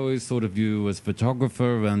photographer. I always thought of you as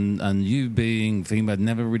photographer, and you being female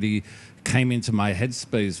never really came into my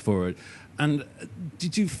headspace for it. And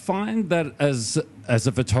did you find that as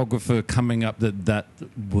a photographer coming up that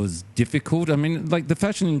was difficult? I mean, like the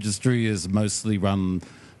fashion industry is mostly run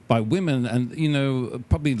by women, and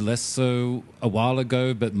probably less so a while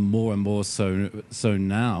ago, but more and more so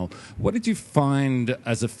now. What did you find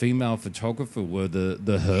as a female photographer were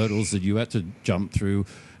the hurdles that you had to jump through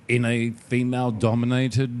in a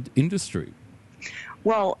female-dominated industry?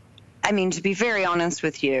 Well, I mean, to be very honest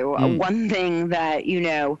with you, one thing that,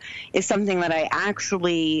 is something that I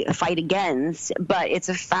actually fight against, but it's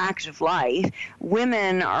a fact of life.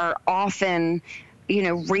 Women are often,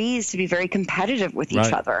 raised to be very competitive with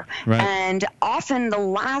each other. Right. And often the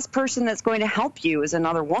last person that's going to help you is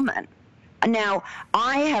another woman. Now,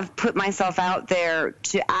 I have put myself out there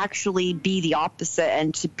to actually be the opposite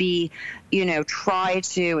and to be, try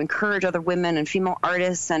to encourage other women and female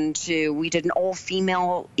artists. And we did an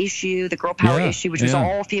all-female issue, the Girl Power issue, which was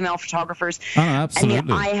all female photographers. Oh, absolutely.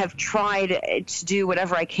 And I have tried to do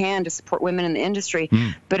whatever I can to support women in the industry.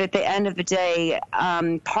 But at the end of the day,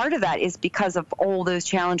 part of that is because of all those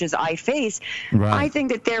challenges I face. Right. I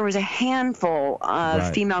think that there was a handful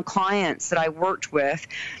of female clients that I worked with,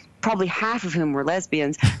 probably half of whom were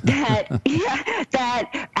lesbians,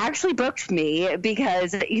 that actually booked me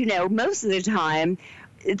because, most of the time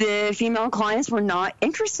the female clients were not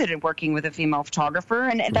interested in working with a female photographer,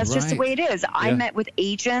 and that's just the way it is. I met with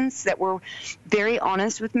agents that were very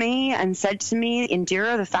honest with me and said to me,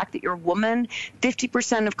 Indira, the fact that you're a woman,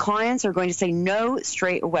 50% of clients are going to say no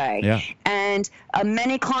straight away. Yeah. And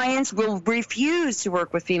many clients will refuse to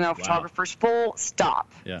work with female photographers, full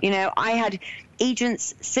stop. Yeah. I had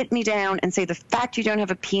agents sit me down and say, the fact you don't have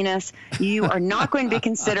a penis, you are not going to be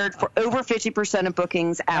considered for over 50% of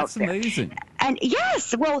bookings out there. That's amazing. And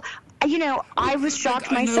yes, well, I was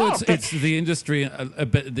shocked myself. It's the industry,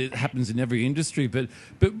 it happens in every industry, but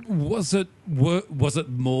was it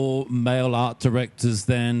more male art directors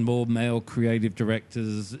than more male creative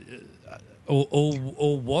directors, or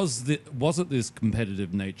was it this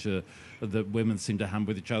competitive nature that women seem to have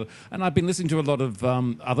with each other? And I've been listening to a lot of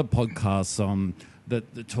other podcasts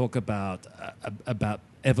that talk about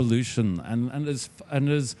evolution and as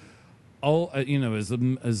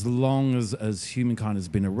long as humankind has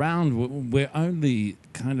been around, we're only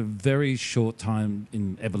kind of very short time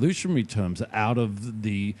in evolutionary terms out of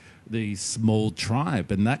the small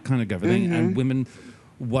tribe and that kind of thing. And women,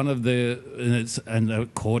 and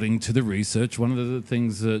according to the research, one of the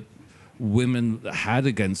things that women had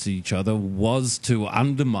against each other was to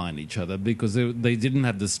undermine each other because they didn't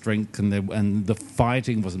have the strength and the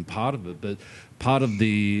fighting wasn't part of it, but part of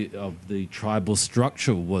the tribal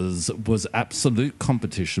structure was absolute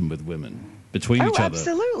competition with women between each other. Oh,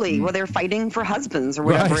 absolutely. Well, they're fighting for husbands or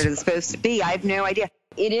whatever it is supposed to be. I have no idea.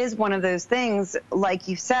 It is one of those things, like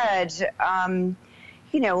you said, a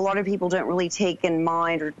lot of people don't really take in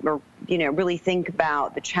mind or really think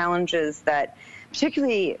about the challenges that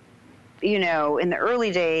particularly in the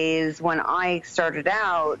early days when I started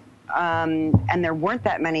out, and there weren't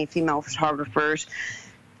that many female photographers,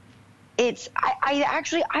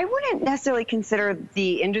 I wouldn't necessarily consider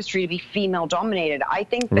the industry to be female dominated. I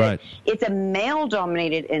think that it's a male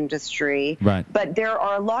dominated industry, but there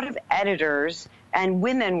are a lot of editors and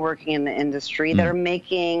women working in the industry that are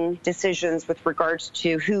making decisions with regards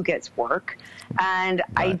to who gets work. And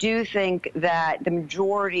I do think that the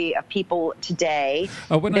majority of people today...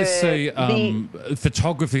 when I say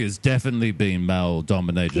photography has definitely been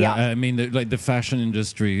male-dominated, Yeah. I mean, like the fashion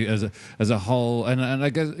industry as a whole, and I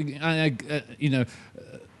guess,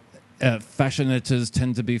 fashion editors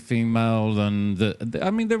tend to be female, and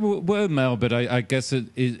I mean, there were male, but I guess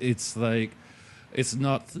it's like... It's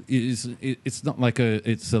not like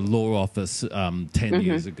it's a law office 10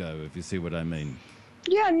 years ago, if you see what I mean.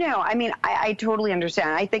 Yeah, no, I mean, I totally understand.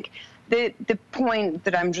 I think the point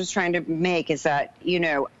that I'm just trying to make is that,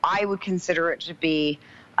 I would consider it to be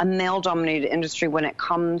a male-dominated industry when it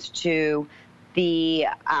comes to the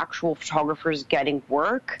actual photographers getting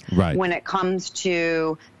work. Right. When it comes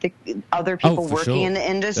to the other people working in the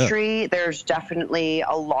industry, there's definitely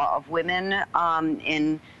a lot of women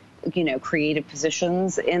in creative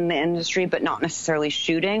positions in the industry, but not necessarily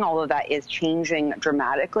shooting, although that is changing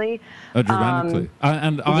dramatically.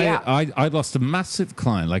 I lost a massive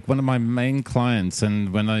client, like one of my main clients,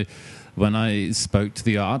 and when I spoke to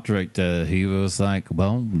the art director, he was like,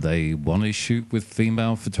 well, they want to shoot with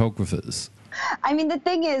female photographers. I mean, the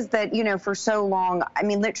thing is that, for so long, I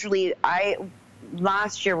mean, literally,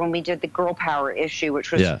 last year when we did the Girl Power issue,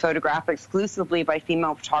 which was photographed exclusively by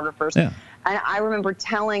female photographers, and I remember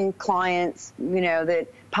telling clients, that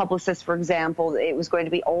publicists, for example, it was going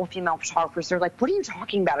to be all female photographers. They're like, what are you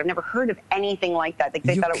talking about? I've never heard of anything like that. They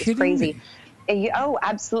thought it was crazy. Oh,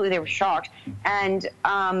 absolutely. They were shocked. And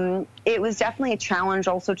it was definitely a challenge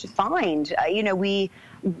also to find. We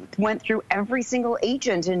went through every single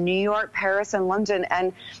agent in New York, Paris, and London,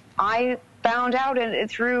 and I found out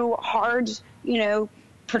through hard,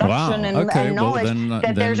 production and knowledge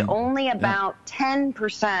that there's only about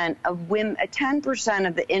 10% of women, 10%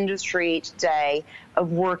 of the industry today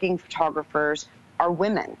of working photographers are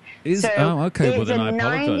women. It's a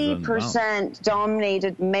 90%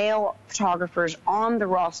 dominated male photographers on the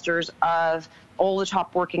rosters of all the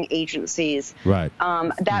top working agencies. Right.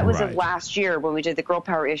 That was of last year when we did the Girl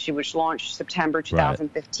Power issue, which launched September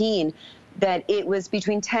 2015. That it was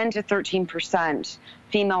between 10 to 13%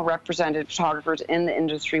 female represented photographers in the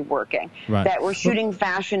industry working that were shooting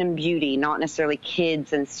fashion and beauty, not necessarily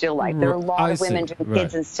kids and still life. There are a lot of women doing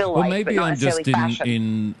kids and still life, maybe but not I'm necessarily just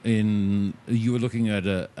fashion. in you were looking at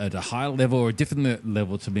a higher level or a different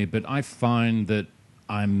level to me, but I find that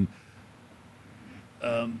I'm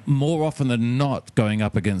more often than not going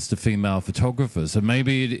up against a female photographer. So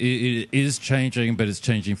maybe it is changing, but it's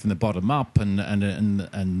changing from the bottom up, and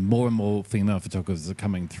more and more female photographers are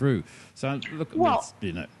coming through. So look,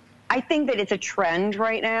 I think that it's a trend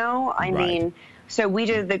right now. I mean, so we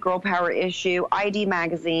did the Girl Power issue. ID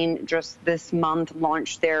Magazine just this month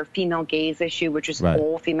launched their Female Gaze issue, which is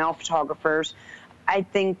all female photographers. I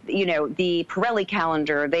think, the Pirelli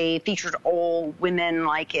calendar, they featured all women,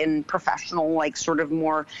 like in professional, like sort of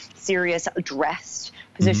more serious dressed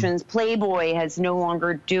positions. Playboy has no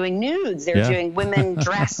longer doing nudes. They're doing women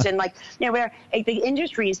dressed and the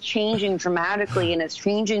industry is changing dramatically, and it's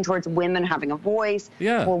changing towards women having a voice,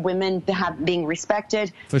 for women being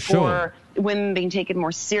respected, for women being taken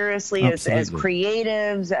more seriously as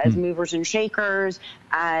creatives, as movers and shakers,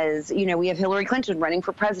 as, we have Hillary Clinton running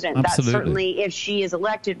for president. That certainly, if she is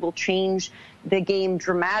elected, will change the game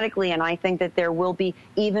dramatically, and I think that there will be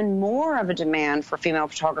even more of a demand for female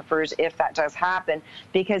photographers if that does happen,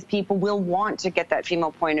 because people will want to get that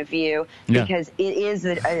female point of view, because it is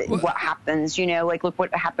what happens, like look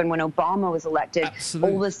what happened when Obama was elected.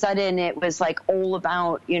 All of a sudden it was like all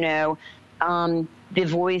about, the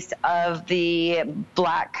voice of the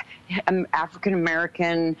Black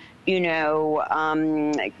African-American,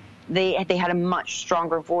 they had a much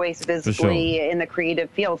stronger voice visibly in the creative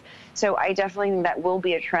field. So I definitely think that will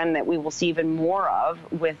be a trend that we will see even more of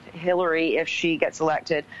with Hillary if she gets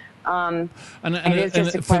elected. And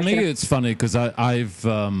for me, it's funny because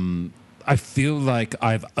I feel like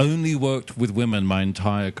I've only worked with women my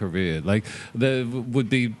entire career. Like there would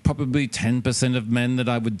be probably 10% of men that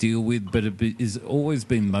I would deal with, but it's always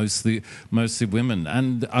been mostly women.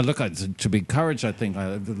 And I look at to be encouraged. I think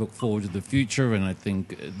I look forward to the future, and I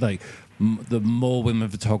think the more women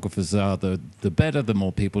photographers are, the better. The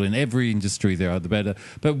more people in every industry there are, the better.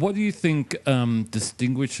 But what do you think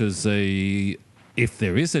distinguishes if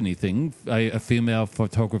there is anything, a female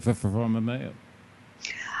photographer from a male?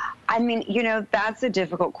 I mean, that's a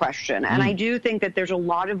difficult question. And I do think that there's a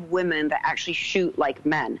lot of women that actually shoot like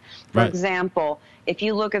men. For example, if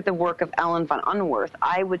you look at the work of Ellen von Unwerth,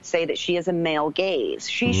 I would say that she has a male gaze.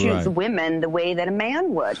 She shoots women the way that a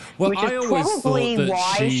man would, which is probably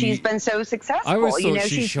why she's been so successful.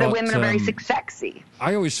 The women are very sexy.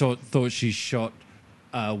 I always thought she shot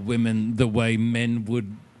women the way men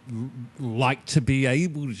would like to be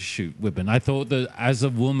able to shoot women. I thought that as a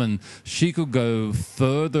woman, she could go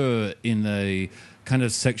further in a kind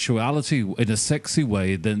of sexuality in a sexy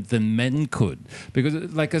way than men could. Because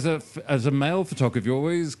like as a male photographer, you're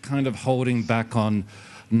always kind of holding back on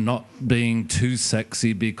not being too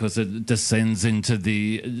sexy because it descends into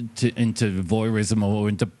into voyeurism or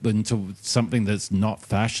into something that's not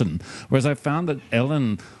fashion. Whereas I found that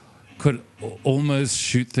Ellen could almost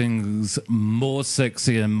shoot things more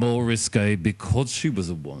sexy and more risque because she was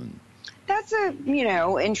a woman. That's a,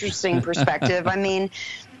 interesting perspective. I mean,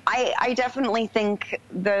 I definitely think,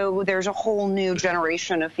 though, there's a whole new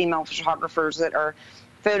generation of female photographers that are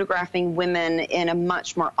photographing women in a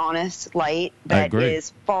much more honest light that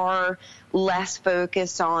is far less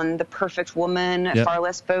focused on the perfect woman, far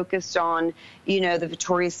less focused on, the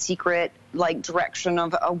Victoria's Secret direction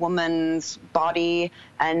of a woman's body,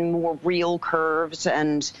 and more real curves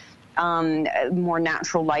and more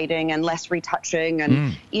natural lighting and less retouching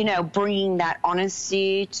and bringing that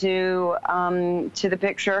honesty to the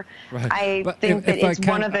picture. I think that it's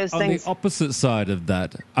one of those things. On the opposite side of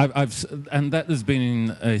that, and that has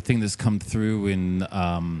been a thing that's come through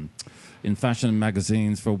in fashion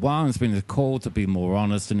magazines for a while. It's been a call to be more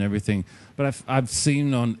honest and everything. But I've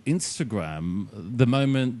seen on Instagram, the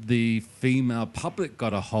moment the female public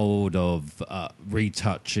got a hold of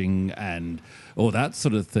retouching and all that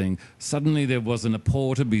sort of thing, suddenly there wasn't a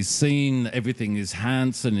pore to be seen. Everything is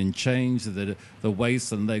handsome and changed. The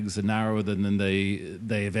waist and legs are narrower than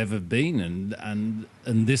they have ever been. And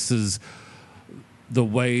this is the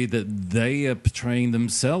way that they are portraying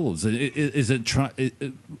themselves.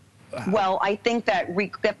 Well, I think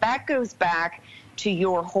that goes back to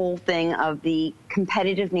your whole thing of the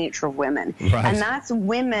competitive nature of women. Right. And that's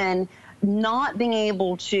women not being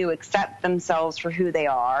able to accept themselves for who they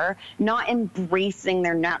are, not embracing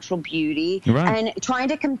their natural beauty, and trying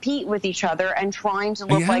to compete with each other and trying to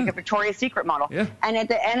look like a Victoria's Secret model. Yeah. And at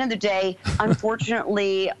the end of the day,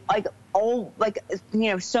 unfortunately,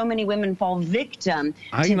 so many women fall victim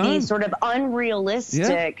to these sort of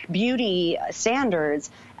unrealistic beauty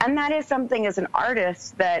standards. And that is something as an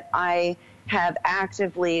artist that I have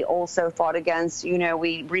actively also fought against.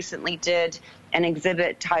 We recently did an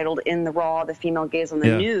exhibit titled In the Raw, The Female Gaze on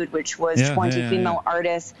the Nude, which was 20 female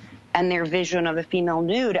artists and their vision of a female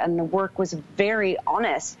nude, and the work was very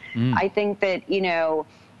honest. I think that,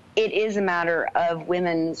 it is a matter of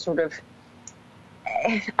women sort of,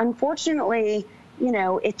 unfortunately,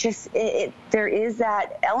 there is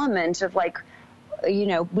that element of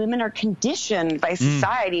women are conditioned by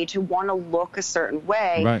society to want to look a certain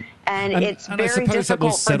way, and it's very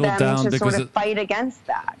difficult for them to sort of fight against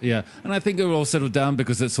that. Yeah, and I think it will all settle down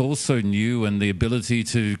because it's also new, and the ability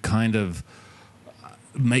to kind of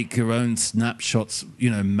make your own snapshots,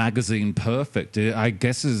 magazine perfect, I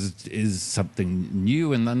guess is something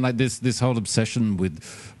new. And then this whole obsession with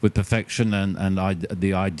perfection and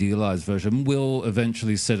the idealized version will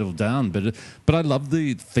eventually settle down. But I love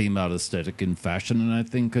the female aesthetic in fashion, and I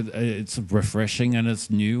think it's refreshing and it's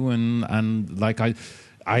new, and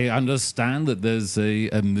I understand that there's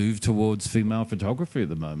a move towards female photography at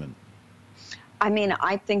the moment. I mean,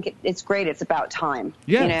 I think it's great. It's about time.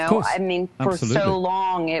 Yeah, of course. I mean, for so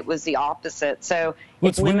long it was the opposite. So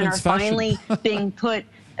if women are finally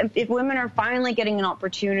if women are finally getting an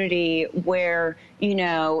opportunity where,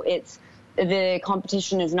 it's the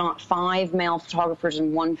competition is not 5 male photographers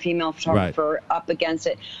and 1 female photographer up against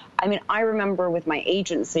it. I mean, I remember with my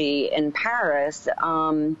agency in Paris,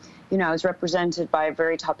 I was represented by a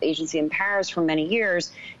very top agency in Paris for many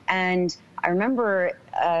years, and I remember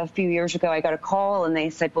a few years ago I got a call and they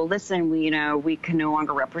said, well, listen, we can no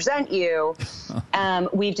longer represent you.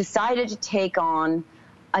 We've decided to take on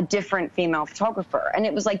a different female photographer. And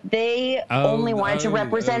it was like they only wanted to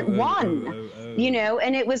represent one,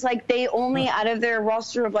 and it was like they only, out of their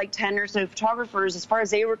roster of 10 or so photographers, as far as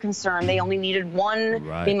they were concerned, they only needed one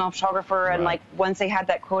female photographer. And once they had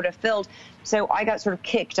that quota filled, so I got sort of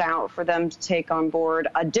kicked out for them to take on board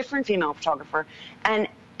a different female photographer. And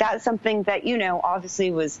that's something that, obviously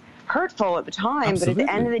was hurtful at the time. Absolutely. But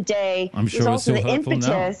at the end of the day, it was also the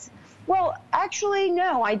impetus. Now. Well, actually,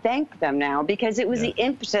 no, I thank them now because it was the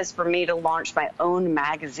impetus for me to launch my own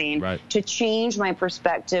magazine, to change my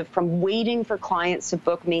perspective from waiting for clients to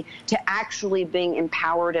book me to actually being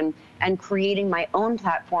empowered and creating my own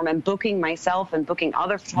platform and booking myself and booking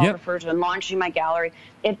other photographers and launching my gallery.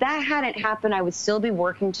 If that hadn't happened, I would still be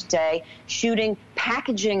working today, shooting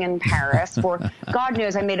packaging in Paris for, God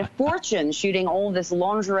knows, I made a fortune shooting all this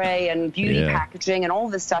lingerie and beauty packaging and all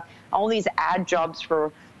this stuff, all these ad jobs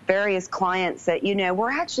for various clients that, you know, were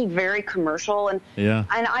actually very commercial. And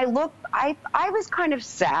I was kind of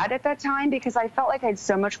sad at that time because I felt like I had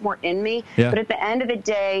so much more in me. But at the end of the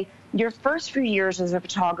day, your first few years as a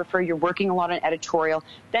photographer, you're working a lot on editorial.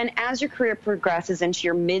 Then as your career progresses into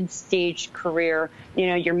your mid-stage career, you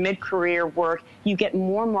know, your mid-career work, you get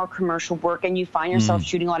more and more commercial work and you find yourself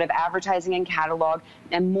shooting a lot of advertising and catalog,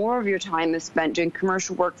 and more of your time is spent doing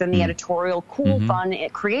commercial work than the editorial, cool, fun,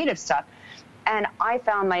 creative stuff. And I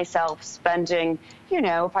found myself spending, you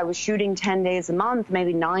know, if I was shooting 10 days a month,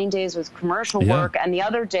 maybe 9 days was commercial work, and the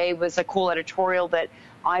other day was a cool editorial that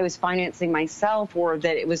I was financing myself, or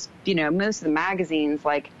that it was, you know, most of the magazines,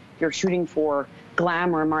 like you're shooting for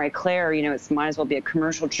Glamour or Marie Claire, you know, it might as well be a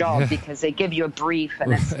commercial job because they give you a brief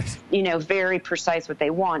and it's, you know, very precise what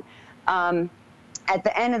they want. At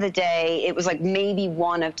the end of the day, it was like maybe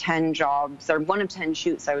 1 of 10 jobs or 1 of 10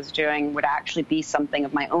 shoots I was doing would actually be something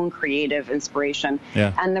of my own creative inspiration.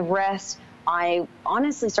 And the rest, I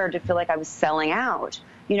honestly started to feel like I was selling out.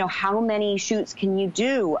 You know, how many shoots can you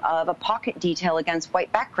do of a pocket detail against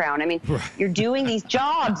white background? I mean, you're doing these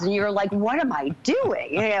jobs and you're like, what am I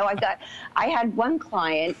doing? You know, I had one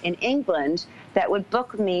client in England that would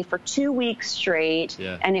book me for 2 weeks straight,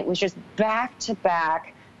 and it was just back to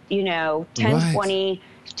back, you know, 10,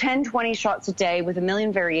 20 shots a day with a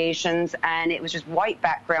million variations, and it was just white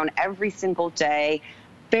background every single day.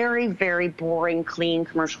 Very, very boring, clean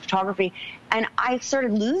commercial photography. And I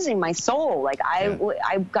started losing my soul. Like,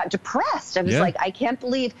 I got depressed. I was like, I can't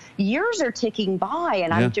believe years are ticking by,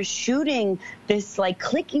 and I'm just shooting this, like,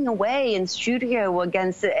 clicking away in studio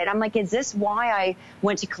against it. And I'm like, is this why I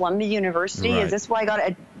went to Columbia University? Is this why I got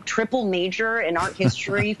a triple major in art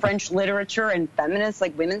history, French literature, and feminist,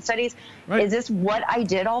 like women's studies? Is this what I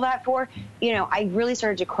did all that for? You know, I really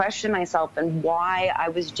started to question myself and why I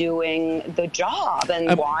was doing the job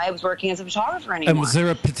and why I was working as a photographer anymore. And was there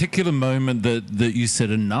a particular moment that you said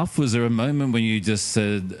enough? Was there a moment when you just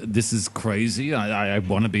said, this is crazy, I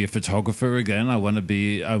want to be a photographer again, I want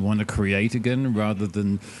to create again, rather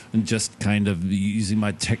than just kind of using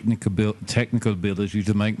my technical ability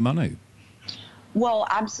to make money? Well,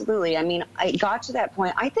 absolutely. I mean, I got to that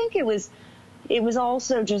point. I think it was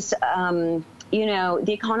also just, you know,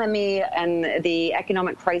 the economy and the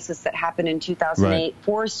economic crisis that happened in 2008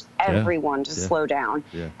 forced everyone to slow down.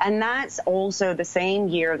 And that's also the same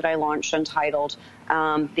year that I launched Untitled,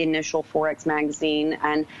 the initial Forex magazine.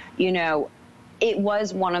 And, you know, it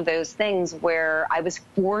was one of those things where I was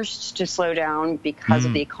forced to slow down because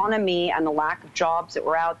of the economy and the lack of jobs that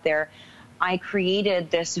were out there. I created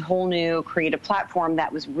this whole new creative platform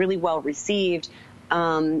that was really well received,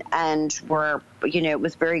 and were, you know, it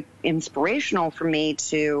was very inspirational for me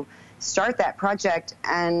to start that project.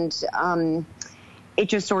 And it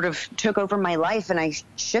just sort of took over my life, and I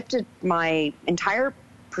shifted my entire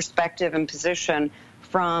perspective and position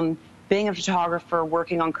from being a photographer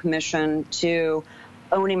working on commission to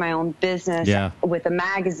owning my own business with a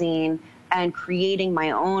magazine and creating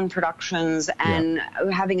my own productions and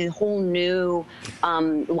having a whole new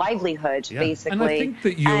livelihood, basically. And I think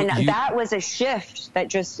that that was a shift that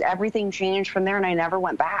just everything changed from there, and I never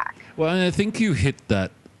went back. Well, and I think you hit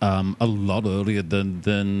that a lot earlier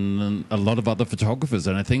than a lot of other photographers.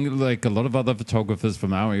 And I think, like, a lot of other photographers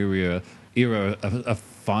from our era are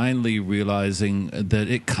finally realizing that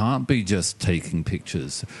it can't be just taking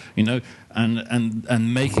pictures, you know,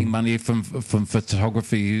 and making money from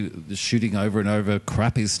photography, shooting over and over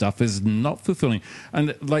crappy stuff is not fulfilling.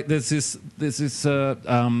 And like there's this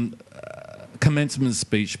commencement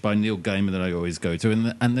speech by Neil Gaiman that I always go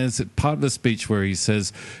to, and there's a part of the speech where he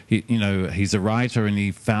says, you know, he's a writer and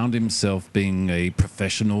he found himself being a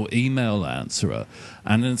professional email answerer,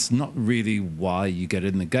 and it's not really why you get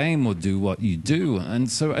in the game or do what you do.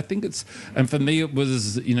 And so I think and for me it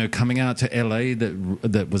was, you know, coming out to LA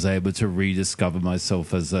that was able to rediscover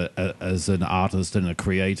myself as an artist and a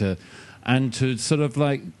creator, and to sort of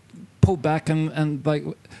like pull back and like,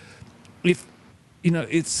 if, you know,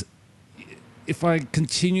 it's if I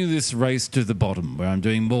continue this race to the bottom, where I'm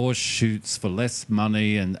doing more shoots for less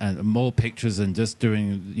money and more pictures and just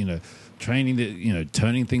doing, training,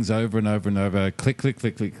 turning things over and over and over, click, click,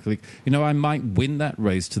 click, click, click, I might win that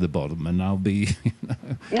race to the bottom, and I'll be,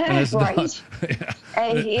 right.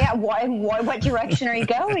 What direction are you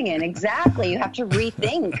going in? Exactly. You have to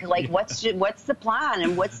rethink, like, what's the plan,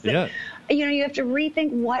 and what's the, you have to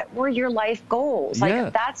rethink what were your life goals.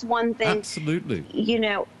 Like, that's one thing. Absolutely.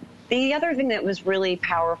 The other thing that was really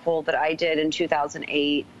powerful that I did in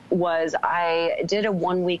 2008 was I did a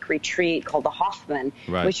 1-week retreat called the Hoffman,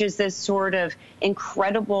 which is this sort of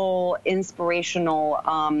incredible, inspirational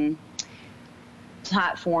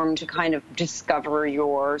platform to kind of discover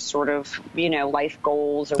your sort of, life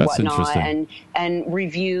goals or whatnot, and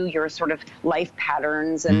review your sort of life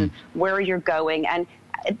patterns and where you're going. And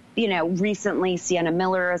recently Sienna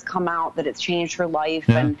Miller has come out that it's changed her life.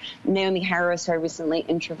 And Naomi Harris, who I recently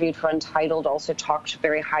interviewed for Untitled, also talked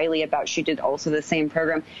very highly about, she did also the same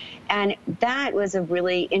program. And that was a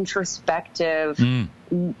really introspective,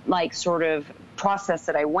 like, sort of process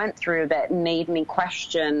that I went through that made me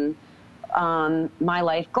question my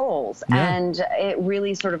life goals. And it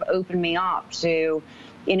really sort of opened me up to,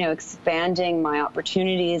 expanding my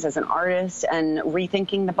opportunities as an artist and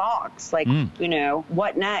rethinking the box. Like,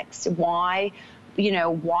 what next? Why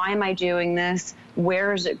am I doing this?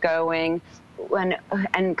 Where is it going?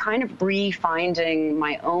 And kind of refinding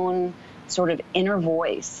my own sort of inner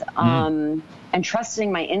voice, and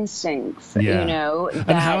trusting my instincts, And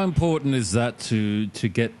how important is that to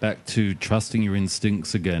get back to trusting your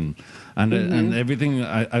instincts again? And everything,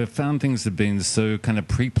 I found things have been so kind of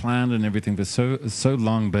pre-planned and everything for so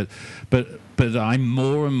long, but I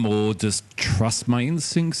more and more just trust my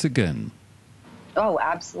instincts again. Oh,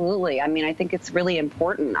 absolutely. I mean, I think it's really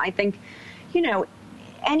important. I think,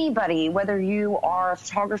 anybody, whether you are a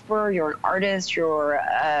photographer, you're an artist, you're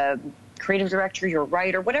a creative director, you're a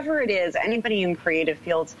writer, whatever it is, anybody in creative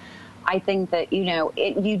fields, I think that,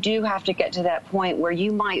 you do have to get to that point where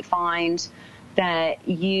you might find that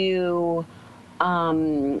you,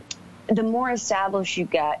 the more established you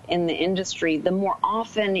get in the industry, the more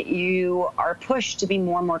often you are pushed to be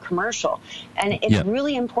more and more commercial. And it's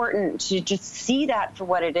really important to just see that for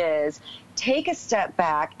what it is, take a step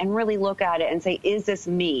back and really look at it and say, is this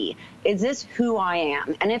me? Is this who I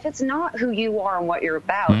am? And if it's not who you are and what you're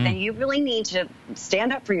about, then you really need to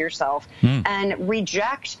stand up for yourself and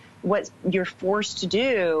reject what you're forced to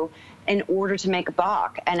do in order to make a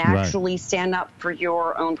buck, and actually stand up for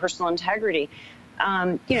your own personal integrity.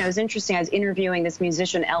 It was interesting. I was interviewing this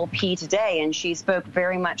musician LP today, and she spoke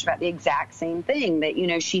very much about the exact same thing,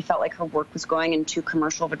 that, she felt like her work was going in too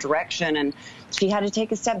commercial of a direction, and she had to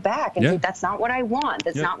take a step back and say, that's not what I want.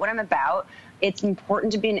 That's not what I'm about. It's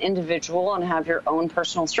important to be an individual and have your own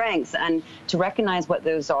personal strengths, and to recognize what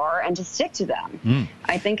those are and to stick to them.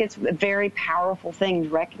 I think it's a very powerful thing to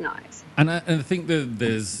recognize. And I think that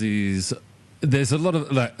there's a lot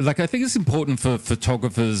of, like I think it's important for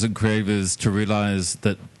photographers and creators to realize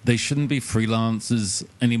that they shouldn't be freelancers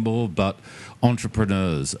anymore, but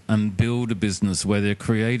entrepreneurs, and build a business where their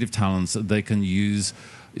creative talents that they can use,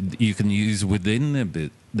 you can use within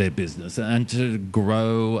their business, and to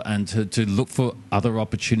grow and to look for other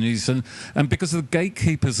opportunities. And because the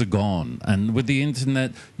gatekeepers are gone, and with the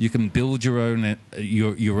internet, you can build your own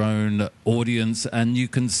audience, and you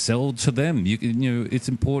can sell to them. It's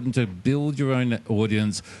important to build your own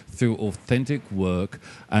audience through authentic work,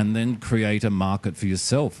 and then create a market for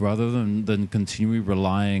yourself, rather than continually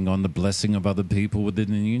relying on the blessing of other people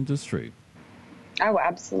within the industry. Oh,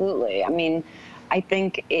 absolutely. I mean, I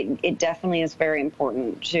think it definitely is very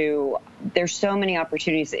important to, there's so many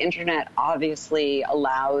opportunities. The internet obviously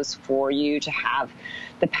allows for you to have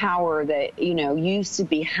the power that, used to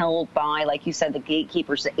be held by, like you said, the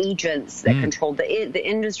gatekeepers, the agents that controlled the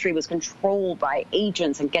industry was controlled by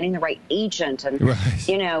agents, and getting the right agent. And,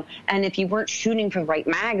 and if you weren't shooting for the right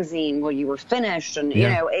magazine, well, you were finished. And,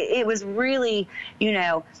 it was really,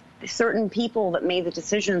 certain people that made the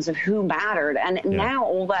decisions of who mattered. And now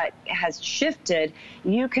all that has shifted.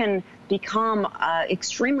 You can become an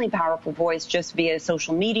extremely powerful voice just via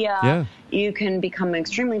social media. You can become an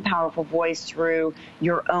extremely powerful voice through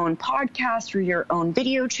your own podcast, through your own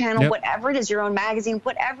video channel, whatever it is, your own magazine,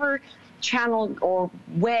 whatever channel or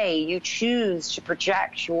way you choose to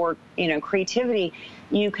project your, creativity.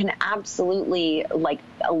 You can absolutely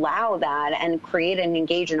allow that and create and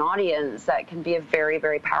engage an audience that can be a very,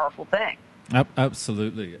 very powerful thing.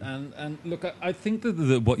 Absolutely. And look, I think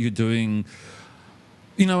that what you're doing,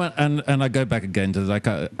 and I go back again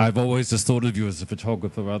to I've always just thought of you as a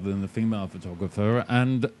photographer rather than a female photographer,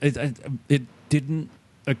 and it didn't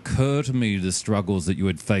occur to me the struggles that you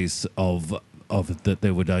would face of that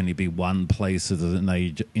there would only be one place in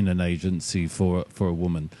an agency for a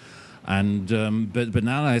woman. And but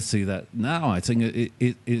now I see that. Now I think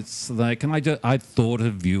it's like, and I thought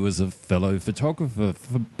of you as a fellow photographer,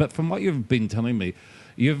 but from what you've been telling me,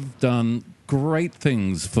 you've done great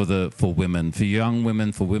things for women, for young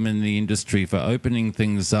women, for women in the industry, for opening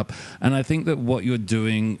things up. And I think that what you're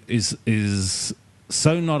doing is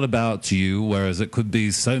so not about you, whereas it could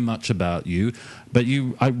be so much about you. But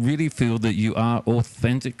I really feel that you are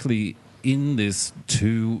authentically in this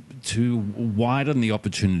to widen the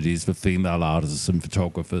opportunities for female artists and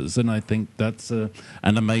photographers, and I think that's an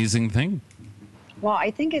amazing thing. Well,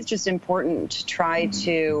 I think it's just important to try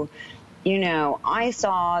to, I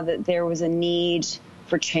saw that there was a need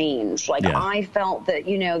for change. Like, yeah. I felt that,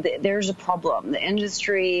 there's a problem. The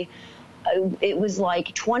industry, it was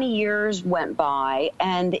like 20 years went by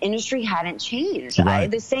and the industry hadn't changed.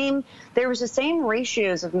 Right. There was the same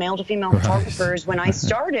ratios of male to female photographers when I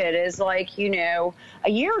started as like, a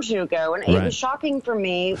year or two ago. And it was shocking for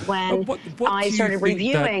me when what I started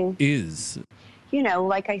reviewing. That is?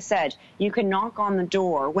 Like I said, you can knock on the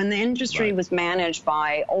door. When the industry was managed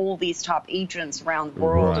by all these top agents around the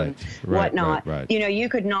world and whatnot, you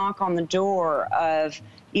could knock on the door of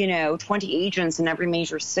 20 agents in every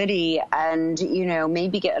major city and,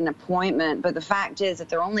 maybe get an appointment. But the fact is that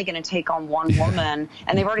they're only going to take on one woman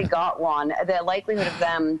and they've already got one. The likelihood of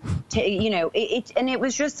them, and it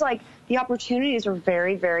was just like the opportunities were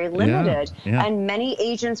very, very limited. Yeah. And many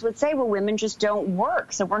agents would say, well, women just don't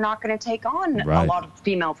work. So we're not going to take on a lot of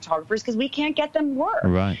female photographers because we can't get them work.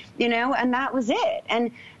 Right. And that was it.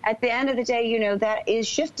 And at the end of the day, that is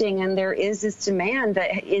shifting and there is this demand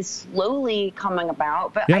that is slowly coming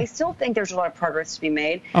about. But I still think there's a lot of progress to be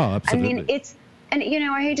made. Oh, absolutely. I mean,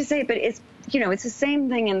 I hate to say it, but it's the same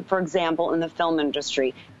thing for example, in the film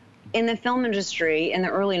industry. In the film industry, in the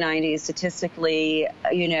early 90s, statistically,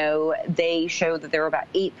 they showed that there were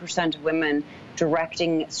about 8% of women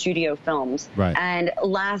directing studio films. Right. And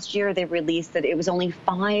last year they released that it was only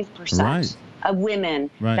 5% of women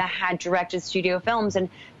that had directed studio films. And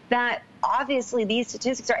that obviously these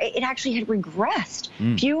statistics it actually had regressed.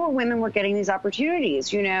 Fewer women were getting these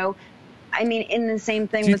opportunities, I mean, in the same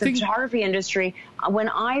thing with the photography industry. When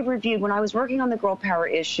I was working on the Girl Power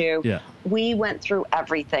issue, we went through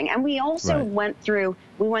everything. And we also went through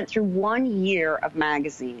 1 year of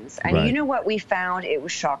magazines. And you know what we found? It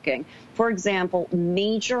was shocking. For example,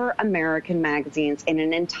 major American magazines in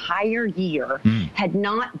an entire year had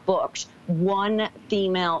not booked one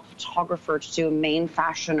female photographer to do a main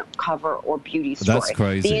fashion cover or beauty story. That's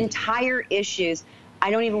crazy. The entire issues. I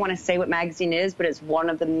don't even want to say what magazine it is, but it's one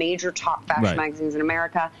of the major top fashion magazines in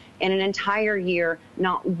America. In an entire year,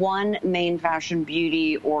 not one main fashion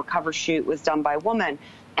beauty or cover shoot was done by a woman.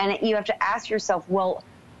 And you have to ask yourself, well,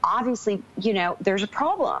 obviously, there's a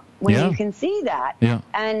problem when you can see that. Yeah.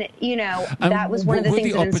 And, that was one of the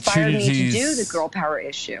things that inspired me to do the Girl Power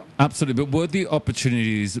issue. Absolutely. But were the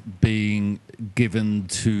opportunities being given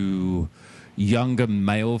to younger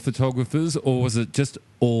male photographers, or was it just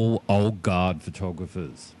all old guard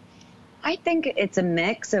photographers? I think it's a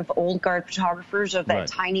mix of old guard photographers, of that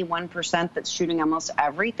tiny 1% that's shooting almost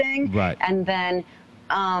everything. Right. And then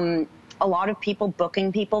a lot of people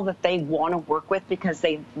booking people that they want to work with because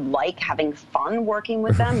they like having fun working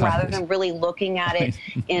with them rather than really looking at it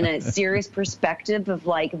in a serious perspective of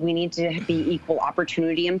like, we need to be equal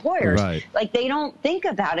opportunity employers. Right. Like, they don't think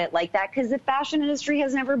about it like that because the fashion industry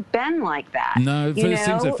has never been like that. No, it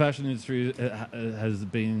seems the fashion industry has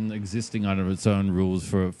been existing under its own rules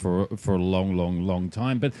for a long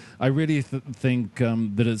time. But I really think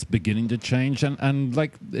that it's beginning to change, and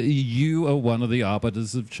like, you are one of the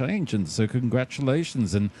arbiters of change, and so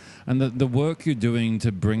congratulations, and the work you're doing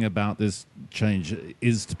to bring about this change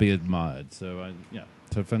is to be admired. So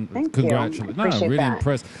congratulations. No, I'm really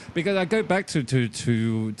impressed, because I go back to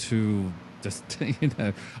just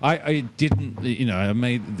I didn't I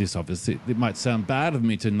made this obviously. It might sound bad of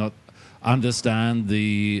me to not understand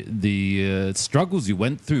the struggles you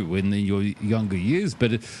went through in your younger years,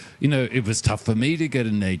 but it was tough for me to get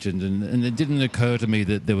an agent, and it didn't occur to me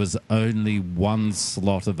that there was only one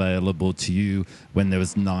slot available to you when there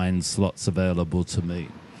was 9 slots available to me.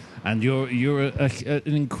 And you're an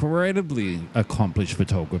incredibly accomplished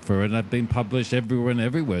photographer, and I've been published everywhere and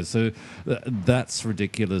everywhere. So that's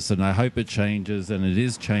ridiculous, and I hope it changes, and it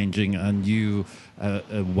is changing. And you are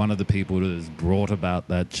one of the people that has brought about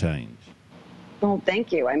that change. Well,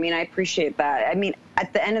 thank you. I mean, I appreciate that. I mean,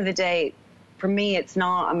 at the end of the day, for me, it's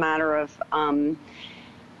not a matter of,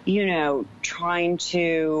 trying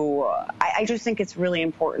to. I just think it's really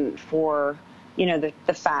important for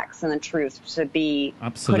the facts and the truth to be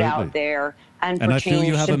Absolutely. put out there, and for I feel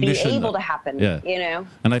you change have to a be mission. able to happen. Yeah.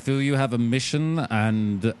 And I feel you have a mission,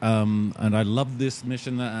 and I love this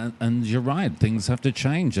mission. And you're right, things have to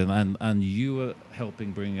change, and you are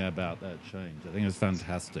helping bring about that change. I think it's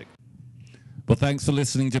fantastic. Well, thanks for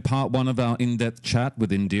listening to part 1 of our in-depth chat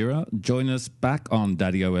with Indira. Join us back on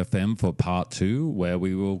Daddy-O FM for part 2, where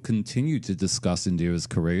we will continue to discuss Indira's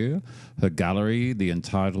career, her gallery, the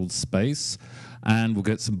Entitled Space, and we'll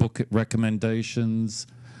get some book recommendations.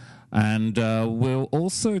 And we'll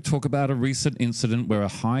also talk about a recent incident where a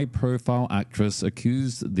high-profile actress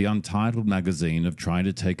accused the Untitled magazine of trying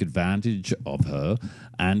to take advantage of her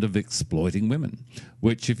and of exploiting women,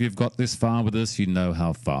 which, if you've got this far with us, you know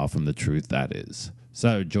how far from the truth that is.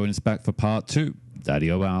 So join us back for part 2.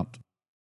 Daddy-O out.